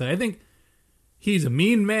fiance. I think he's a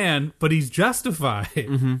mean man, but he's justified.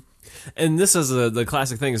 Mm-hmm. And this is the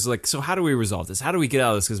classic thing is like, so how do we resolve this? How do we get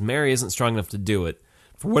out of this? Because Mary isn't strong enough to do it.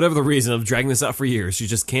 For whatever the reason of dragging this out for years, she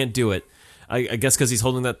just can't do it. I guess because he's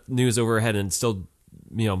holding that news over her head and it still,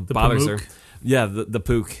 bothers her. Pamuk. Yeah, the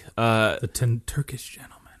Pook. The Turkish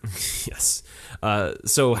gentleman. Yes.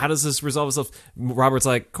 So how does this resolve itself? Robert's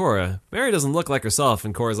like, "Cora, Mary doesn't look like herself."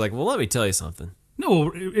 And Cora's like, "Well, let me tell you something."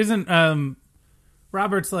 No, isn't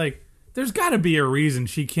Robert's like, there's got to be a reason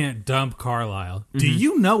she can't dump Carlisle. Mm-hmm. Do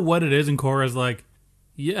you know what it is? And Cora's like,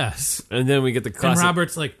 yes. And then we get the And classic.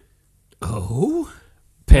 Robert's like, oh?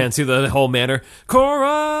 pan to the whole manor.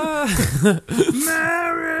 Cora!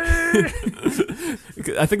 Mary!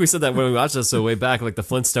 I think we said that when we watched this so way back, like the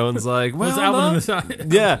Flintstones, like, well, Was Alvin Mom. on the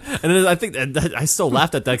side? Yeah, and then I think I still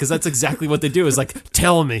laughed at that because that's exactly what they do. Is like,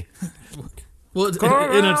 tell me. Well,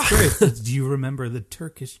 in its phrase, do you remember the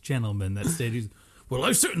Turkish gentleman that stated, well,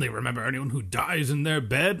 I certainly remember anyone who dies in their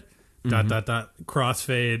bed, ...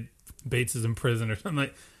 crossfade, Bates is in prison or something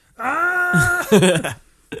like,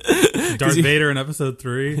 Darth Vader in episode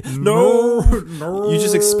 3. No. No. You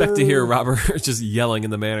just expect to hear Robert just yelling in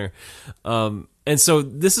the manor. And so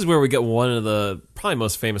this is where we get one of the probably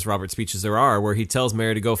most famous Robert speeches there are, where he tells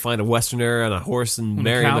Mary to go find a Westerner and a horse and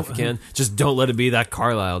marry him if you can. Just don't let it be that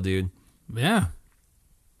Carlisle dude. Yeah.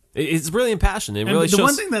 It's really impassioned. It And really the shows.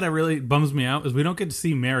 one thing that really bums me out is we don't get to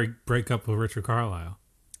see Mary break up with Richard Carlisle.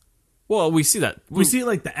 Well, we see that. We see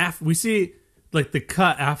like the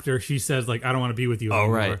cut after she says like I don't want to be with you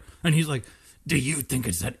anymore. Right. And he's like, do you think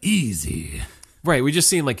it's that easy? Right, we just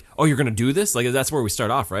see him like, oh, you're going to do this? Like, that's where we start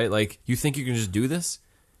off, right? Like, you think you can just do this?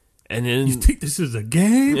 And then... You think this is a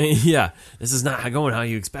game? Yeah, this is not going how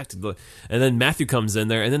you expected. And then Matthew comes in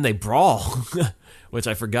there, and then they brawl, which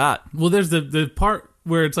I forgot. Well, there's the part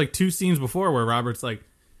where it's like 2 scenes before where Robert's like,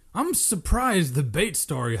 I'm surprised the Bates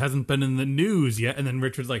story hasn't been in the news yet. And then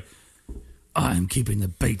Richard's like, I'm keeping the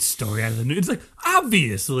Bates story out of the news. It's like,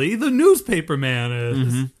 obviously, the newspaper man is.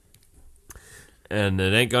 Mm-hmm. And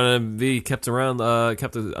it ain't gonna be kept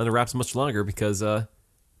under wraps much longer because they're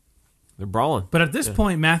brawling. But at this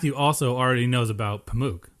point, Matthew also already knows about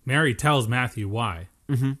Pamuk. Mary tells Matthew why.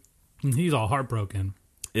 Mm-hmm. And he's all heartbroken.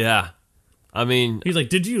 Yeah, I mean, He's like,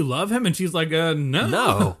 did you love him? And she's like, no.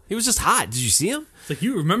 no, he was just hot. Did you see him? It's like,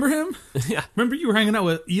 you remember him? Yeah, Remember you were hanging out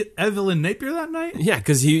with Evelyn Napier that night? yeah,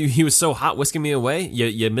 because he was so hot, whisking me away.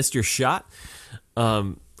 You missed your shot.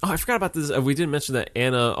 Oh, I forgot about this. We didn't mention that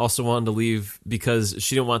Anna also wanted to leave because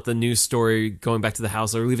she didn't want the news story going back to the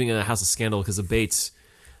house or leaving in a house of scandal because of Bates.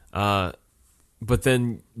 But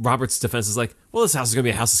then Robert's defense is like, well, this house is going to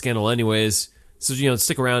be a house of scandal anyways. So,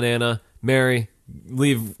 stick around, Anna, Mary,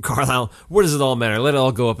 leave Carlisle. What does it all matter? Let it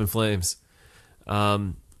all go up in flames.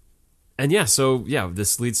 And yeah, so yeah,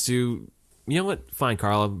 this leads to, you know what? Fine,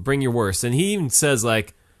 Carlisle, bring your worst. And he even says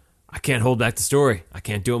like, I can't hold back the story. I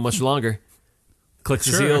can't do it much longer. Clicks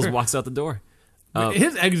his heels, walks out the door.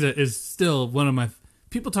 His exit is still one of my...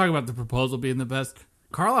 People talk about the proposal being the best.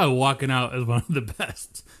 Carlisle walking out is one of the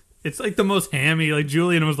best. It's like the most hammy. Like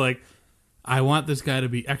Julian was like, I want this guy to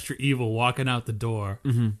be extra evil walking out the door.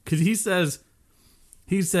 Because he says,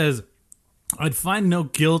 I'd find no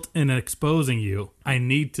guilt in exposing you. I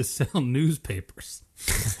need to sell newspapers.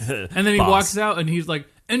 And then he walks out and he's like,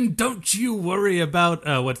 and don't you worry about,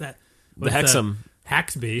 what's that? The Hexam.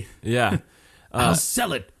 Haxby. Yeah. I'll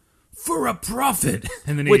sell it for a profit.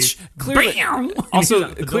 And then Which he, clearly, bam! also He's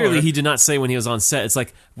out the clearly door. he did not say when he was on set. It's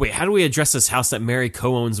like, wait, how do we address this house that Mary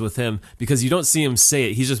co-owns with him? Because you don't see him say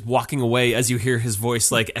it. He's just walking away as you hear his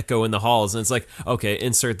voice like echo in the halls, and it's like, okay,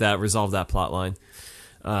 insert that, resolve that plot line.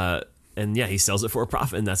 And yeah, he sells it for a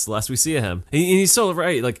profit, and that's the last we see of him. And he's so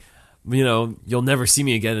right, like, you'll never see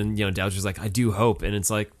me again. And Dowager's like, I do hope, and it's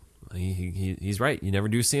like, he's right. You never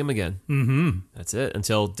do see him again. Mm-hmm. That's it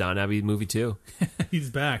until Downton Abbey movie 2. He's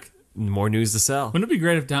back. More news to sell. Wouldn't it be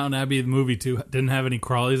great if Downton Abbey the movie 2 didn't have any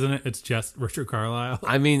Crawleys in it? It's just Richard Carlisle.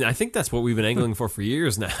 I mean, I think that's what we've been angling for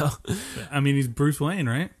years now. I mean, he's Bruce Wayne,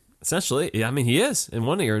 right? Essentially, yeah. I mean, he is in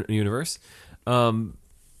one universe.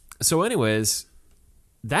 So, anyways,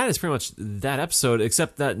 that is pretty much that episode.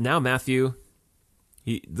 Except that now Matthew,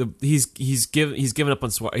 he's given up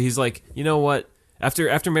on Swart. He's like, you know what?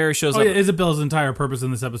 After Mary shows up, Yeah, Isabel's entire purpose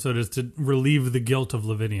in this episode is to relieve the guilt of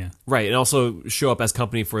Lavinia right, and also show up as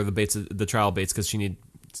company for the trial Bates because she need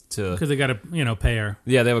to. because they got to pay her.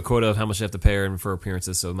 Yeah, they have a quota of how much they have to pay her and for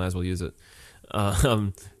appearances, so might as well use it.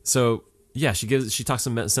 So yeah, she talks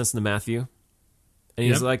some sense into Matthew, and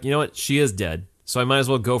he's like, you know what? She is dead, so I might as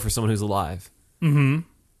well go for someone who's alive. Mm-hmm.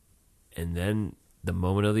 And then the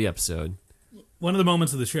moment of the episode. One of the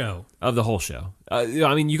moments of the show. Of the whole show. I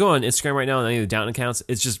mean, you go on Instagram right now on any of the Downton accounts,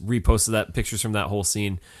 it's just reposted that pictures from that whole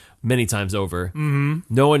scene many times over. Mm-hmm.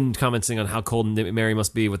 No one commenting on how cold Mary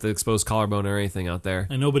must be with the exposed collarbone or anything out there.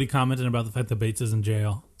 And nobody commented about the fact that Bates is in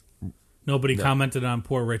jail. Nobody commented on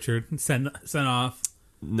poor Richard sent off.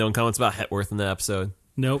 No one comments about Hetworth in the episode.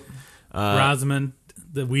 Nope. Rosamund,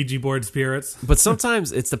 the Ouija board spirits. But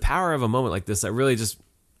sometimes it's the power of a moment like this that really just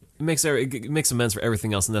makes amends for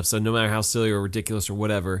everything else in the episode, no matter how silly or ridiculous or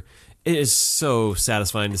whatever. It is so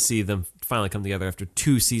satisfying to see them finally come together after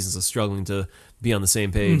 2 seasons of struggling to be on the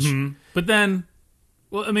same page. Mm-hmm. But then,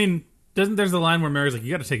 well, I mean, there's the line where Mary's like,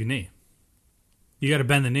 you got to take a knee. You got to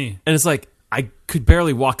bend the knee. And it's like, I could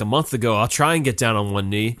barely walk a month ago. I'll try and get down on one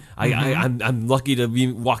knee. I'm lucky to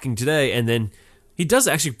be walking today. And then he does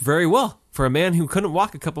actually very well for a man who couldn't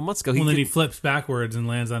walk a couple months ago. Then he flips backwards and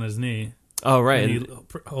lands on his knee. Oh, right. And he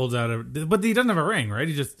holds out but he doesn't have a ring, right?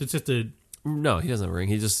 It's just a... No, he doesn't have a ring.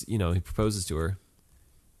 He just, he proposes to her.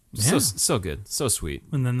 Yeah. So good. So sweet.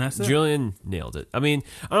 And then that's it. Julian nailed it. I mean,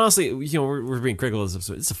 honestly, we're being critical of this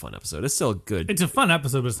episode. It's a fun episode. It's still good. It's a fun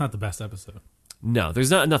episode, but it's not the best episode. No, there's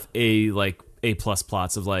not enough A+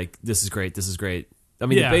 plots of like, this is great, this is great. I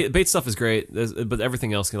mean, the Bates stuff is great, but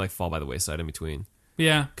everything else can like fall by the wayside in between.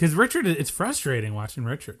 Yeah, because Richard, it's frustrating watching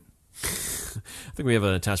Richard. I think we have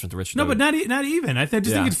an attachment to Richard. No, but not even. I just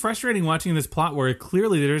think it's frustrating watching this plot where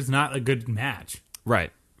clearly there's not a good match.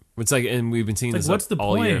 Right. It's like, and we've been seeing this what's the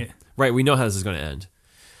all point? year. Right, we know how this is going to end.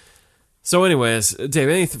 So anyways, Dave,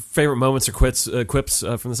 any favorite moments or quips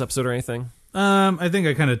from this episode or anything? I think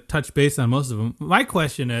I kind of touched base on most of them. My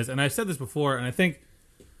question is, and I've said this before, and I think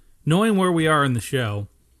knowing where we are in the show,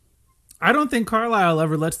 I don't think Carlisle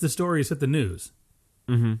ever lets the stories hit the news.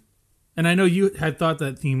 Mm-hmm. And I know you had thought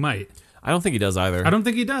that he might. I don't think he does either. I don't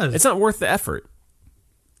think he does. It's not worth the effort.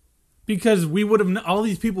 Because we would have, all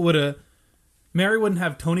these people would have, Mary wouldn't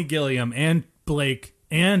have Tony Gilliam and Blake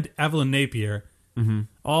and Evelyn Napier,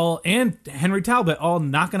 all, and Henry Talbot all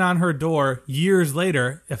knocking on her door years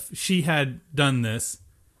later if she had done this,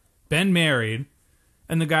 been married,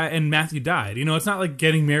 and the guy, and Matthew died. It's not like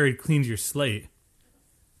getting married cleans your slate.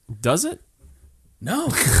 Does it? No.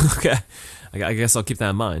 Okay. I guess I'll keep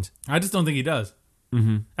that in mind. I just don't think he does.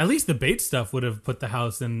 Mm-hmm. At least the Bates stuff would have put the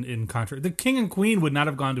house in contract. The king and queen would not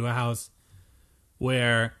have gone to a house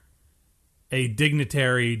where a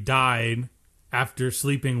dignitary died after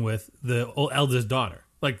sleeping with the eldest daughter.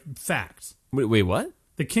 Like, facts. Wait, what?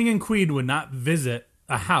 The king and queen would not visit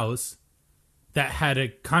a house that had a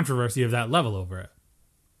controversy of that level over it.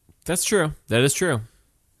 That's true. That is true.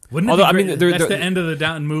 Wouldn't it be great? That's the end of the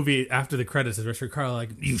Downton movie after the credits is Richard Carlisle like,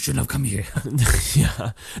 you shouldn't have come here.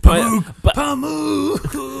 Yeah. I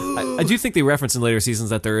do think they reference in later seasons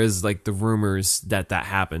that there is like the rumors that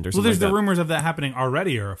happened or something. Well, there's like the rumors of that happening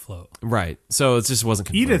already are afloat. Right. So it just wasn't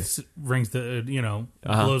confirmed. Edith rings the,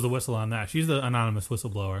 blows the whistle on that. She's the anonymous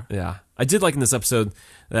whistleblower. Yeah. I did like in this episode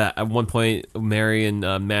that at one point Mary and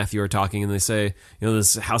Matthew are talking and they say,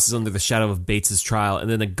 this house is under the shadow of Bates's trial,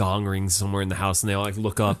 and then a gong rings somewhere in the house and they all like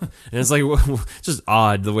look up and it's like just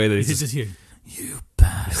odd the way that he's just here. You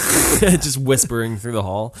bastard. Just whispering through the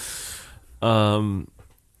hall.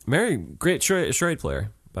 Mary, great charade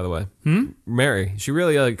player, by the way. Mary, she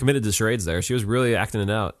really committed to charades there. She was really acting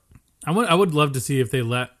it out. I would love to see if they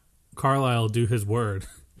let Carlisle do his word.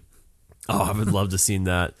 Oh, I would love to see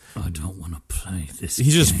that. I don't want to play this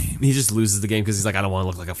game. He just loses the game because he's like, I don't want to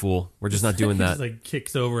look like a fool. We're just not doing that. He just like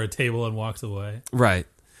kicks over a table and walks away. Right.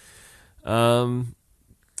 So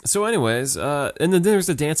anyways, and then there's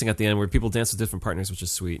the dancing at the end where people dance with different partners, which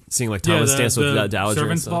is sweet. Seeing like Thomas dance with that Dowager.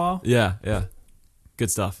 Servants' ball? Yeah.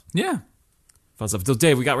 Good stuff. Yeah. Fun stuff. So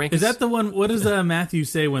Dave, we got rankings? Is that the one, what does Matthew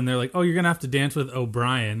say when they're like, oh, you're going to have to dance with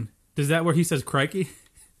O'Brien? Is that where he says crikey?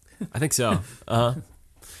 I think so.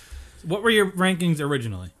 What were your rankings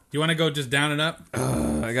originally? Do you want to go just down and up?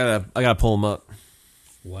 I gotta pull them up.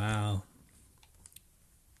 Wow.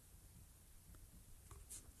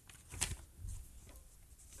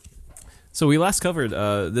 So we last covered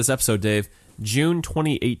this episode, Dave, June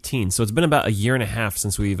 2018. So it's been about a year and a half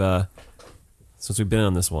since we've been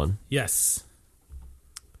on this one. Yes.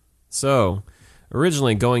 So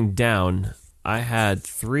originally going down, I had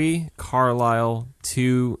 3 Carlisle,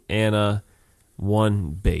 2 Anna,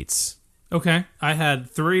 1 Bates. Okay. I had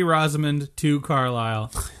 3 Rosamund, 2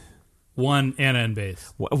 Carlisle, 1 Anna and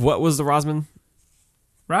Bates. What was the Rosamund?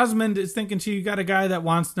 Rosamund is thinking she got a guy that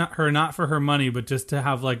wants not for her money, but just to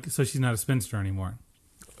have so she's not a spinster anymore.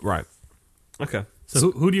 Right. Okay.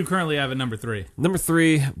 So who do you currently have at number 3? Number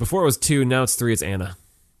 3, before it was 2, now it's 3, it's Anna.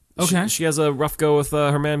 Okay. She has a rough go with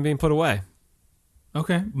her man being put away.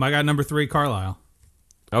 Okay. I got number 3, Carlisle.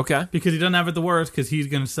 Okay. Because he doesn't have it the worst, because he's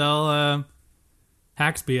going to sell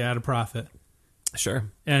Haxby at a profit. Sure.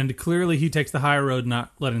 And clearly he takes the high road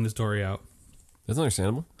not letting the story out. That's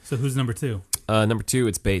understandable. So who's number 2? Number 2,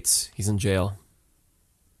 it's Bates. He's in jail.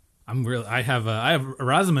 I have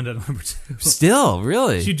Rosamund at number 2. Still,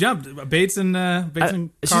 really? She jumped. Bates and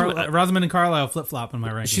Rosamund and Carlisle flip flop in my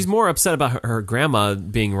rankings. She's more upset about her grandma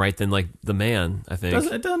being right than the man. I think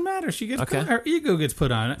it doesn't matter. She gets her ego gets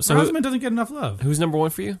put on it. So Rosamund doesn't get enough love. Who's number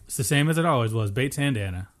 1 for you? It's the same as it always was. Bates and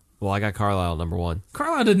Anna. Well, I got Carlisle number 1.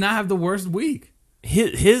 Carlisle did not have the worst week.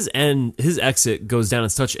 His exit goes down in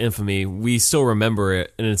such infamy. We still remember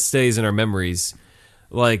it, and it stays in our memories.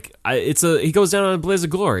 Like he goes down on a blaze of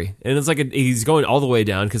glory, and it's like he's going all the way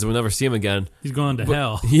down because we'll never see him again. He's going to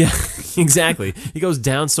hell. Yeah, exactly. He goes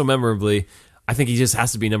down so memorably. I think he just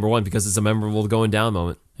has to be number one because it's a memorable going down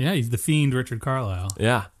moment. Yeah, he's the Fiend, Richard Carlisle.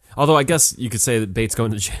 Yeah. Although I guess you could say that Bates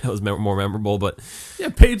going to jail is more memorable, but yeah,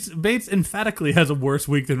 Bates emphatically has a worse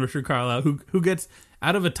week than Richard Carlisle, who gets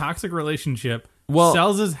out of a toxic relationship,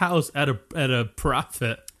 sells his house at a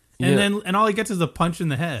profit, and all he gets is a punch in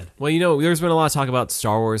the head. Well, there's been a lot of talk about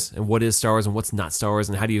Star Wars and what is Star Wars and what's not Star Wars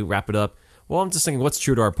and how do you wrap it up. Well, I'm just thinking, what's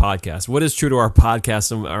true to our podcast? What is true to our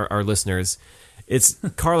podcast and our listeners? It's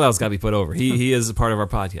Carlisle's got to be put over. He is a part of our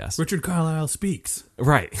podcast. Richard Carlisle speaks.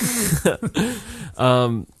 Right.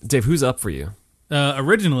 Dave, who's up for you?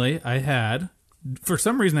 Originally, for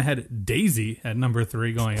some reason, I had Daisy at number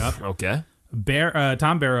 3 going up. Okay.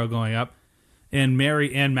 Tom Barrow going up, and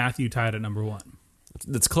Mary and Matthew tied at number 1.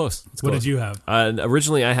 That's close. What did you have?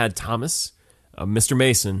 Originally, I had Thomas, Mr.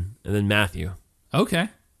 Mason, and then Matthew. Okay.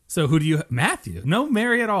 So who do you... Matthew? No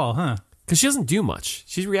Mary at all, huh? Because she doesn't do much.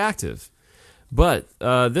 She's reactive. But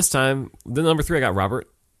this time, the number 3, I got Robert.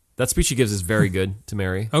 That speech he gives is very good to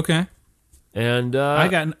Mary. Okay. And I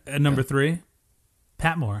got number 3,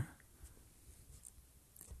 Patmore.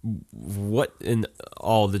 What in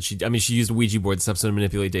all did she... I mean, she used a Ouija board this episode to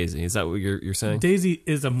manipulate Daisy. Is that what you're saying? Daisy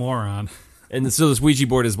is a moron. And so this Ouija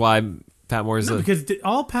board is why Patmore is... because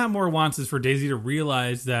all Patmore wants is for Daisy to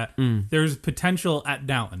realize that there's potential at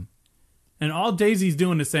Downton. And all Daisy's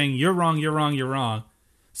doing is saying, you're wrong, you're wrong, you're wrong.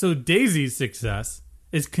 So Daisy's success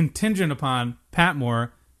is contingent upon Patmoring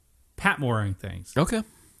things. Okay.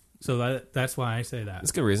 So that's why I say that.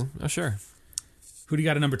 That's a good reason. Oh, sure. Who do you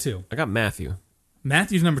got at number 2? I got Matthew.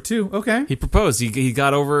 Matthew's number 2. Okay. He proposed. He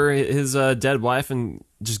got over his dead wife and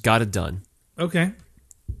just got it done. Okay.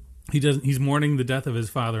 He's mourning the death of his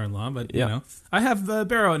father-in-law, but you know. I have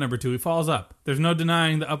Barrow at number 2. He falls up. There's no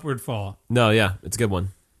denying the upward fall. No, yeah, it's a good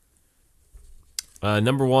one.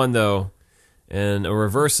 Number 1 though, and a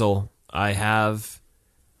reversal, I have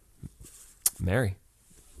Mary.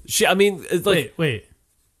 It's like wait.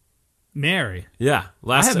 Mary. Yeah,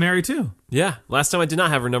 I have Mary too. Yeah, last time I did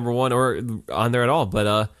not have her number 1 or on there at all,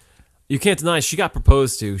 but you can't deny she got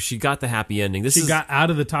proposed to. She got the happy ending. She got out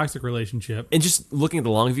of the toxic relationship. And just looking at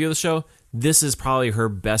the long view of the show, this is probably her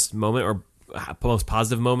best moment or most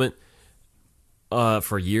positive moment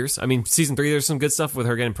for years. I mean, season 3, there's some good stuff with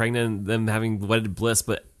her getting pregnant and them having wedded bliss,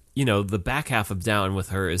 but the back half of Down with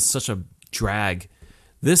her is such a drag.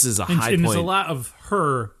 This is a high point. And there's a lot of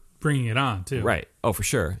her bringing it on too. Right. Oh, for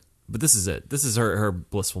sure. But this is it. This is her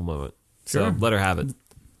blissful moment. So Sure. let her have it.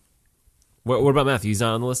 What about Matthew? He's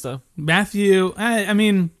not on the list, though? Matthew, I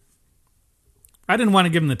mean, I didn't want to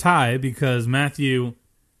give him the tie because Matthew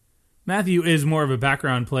is more of a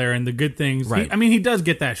background player and the good things. Right. He does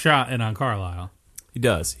get that shot in on Carlisle. He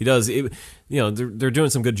does. They're doing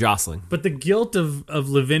some good jostling. But the guilt of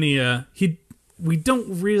Lavinia, we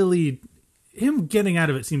don't really... Him getting out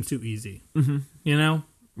of it seems too easy. Mm-hmm. You know?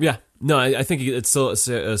 Yeah. No, I think it's still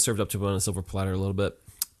served up to him on a silver platter a little bit.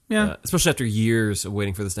 Yeah. Especially after years of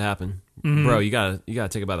waiting for this to happen. Mm-hmm. Bro, you gotta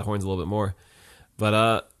take it by the horns a little bit more.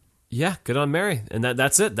 But yeah, good on Mary. And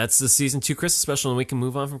that's it. That's the season 2 Christmas special, and we can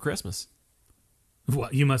move on from Christmas.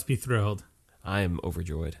 What, you must be thrilled. I am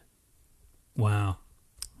overjoyed. Wow.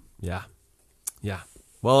 Yeah.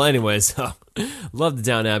 Well, anyways, love the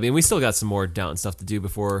Downton Abbey, and we still got some more Downton stuff to do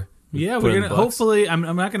before. Yeah, we're gonna hopefully. I'm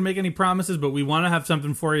not gonna make any promises, but we want to have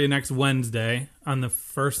something for you next Wednesday on the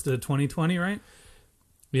 1st of 2020, right?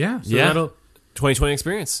 Yeah. So that'll 2020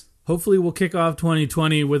 experience. Hopefully, we'll kick off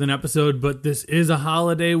 2020 with an episode. But this is a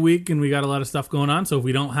holiday week, and we got a lot of stuff going on. So if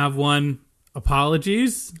we don't have one,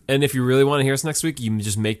 apologies. And if you really want to hear us next week, you can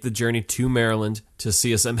just make the journey to Maryland to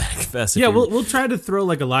see us at MagFest. Yeah, we'll try to throw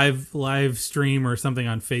like a live stream or something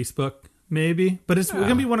on Facebook, maybe. But we're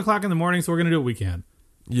gonna be 1:00 in the morning, so we're gonna do what we can.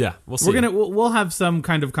 Yeah, we'll see. We'll have some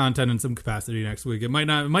kind of content in some capacity next week. It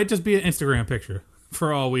might just be an Instagram picture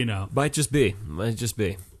for all we know. Might just be.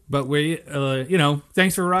 But we,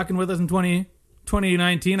 thanks for rocking with us in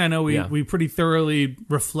 2019. I know we pretty thoroughly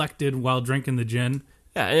reflected while drinking the gin.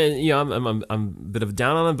 Yeah, and I'm a bit of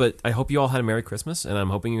down on it, but I hope you all had a Merry Christmas, and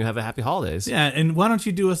I'm hoping you have a happy holidays. Yeah, and why don't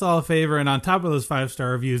you do us all a favor, and on top of those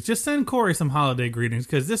 5-star reviews, just send Corey some holiday greetings,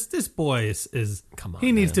 because this boy is come on,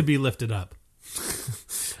 he needs to be lifted up.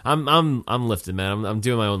 I'm lifted, man. I'm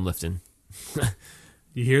doing my own lifting.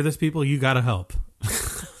 You hear this, people? You gotta help.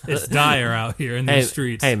 It's dire out here in these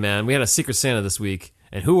streets. Hey, man, we had a Secret Santa this week,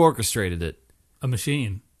 and who orchestrated it? A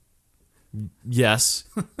machine. Yes,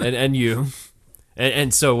 and you.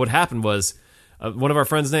 And so what happened was one of our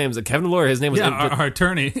friends' names, Kevin Lawyer, his name was... our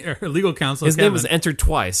attorney, our legal counsel, his name was entered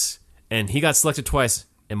twice, and he got selected twice,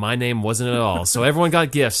 and my name wasn't at all. So everyone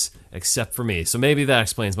got gifts except for me. So maybe that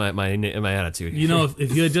explains my attitude. You know,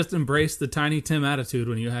 if you had just embraced the Tiny Tim attitude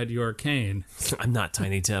when you had your cane. I'm not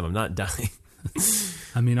Tiny Tim. I'm not dying.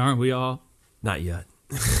 I mean, aren't we all? Not yet.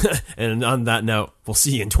 And on that note, we'll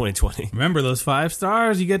see you in 2020. Remember those 5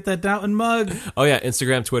 stars? You get that Downton mug. Oh, yeah.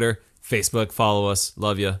 Instagram, Twitter, Facebook. Follow us.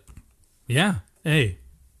 Love you. Yeah. Hey,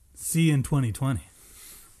 see you in 2020.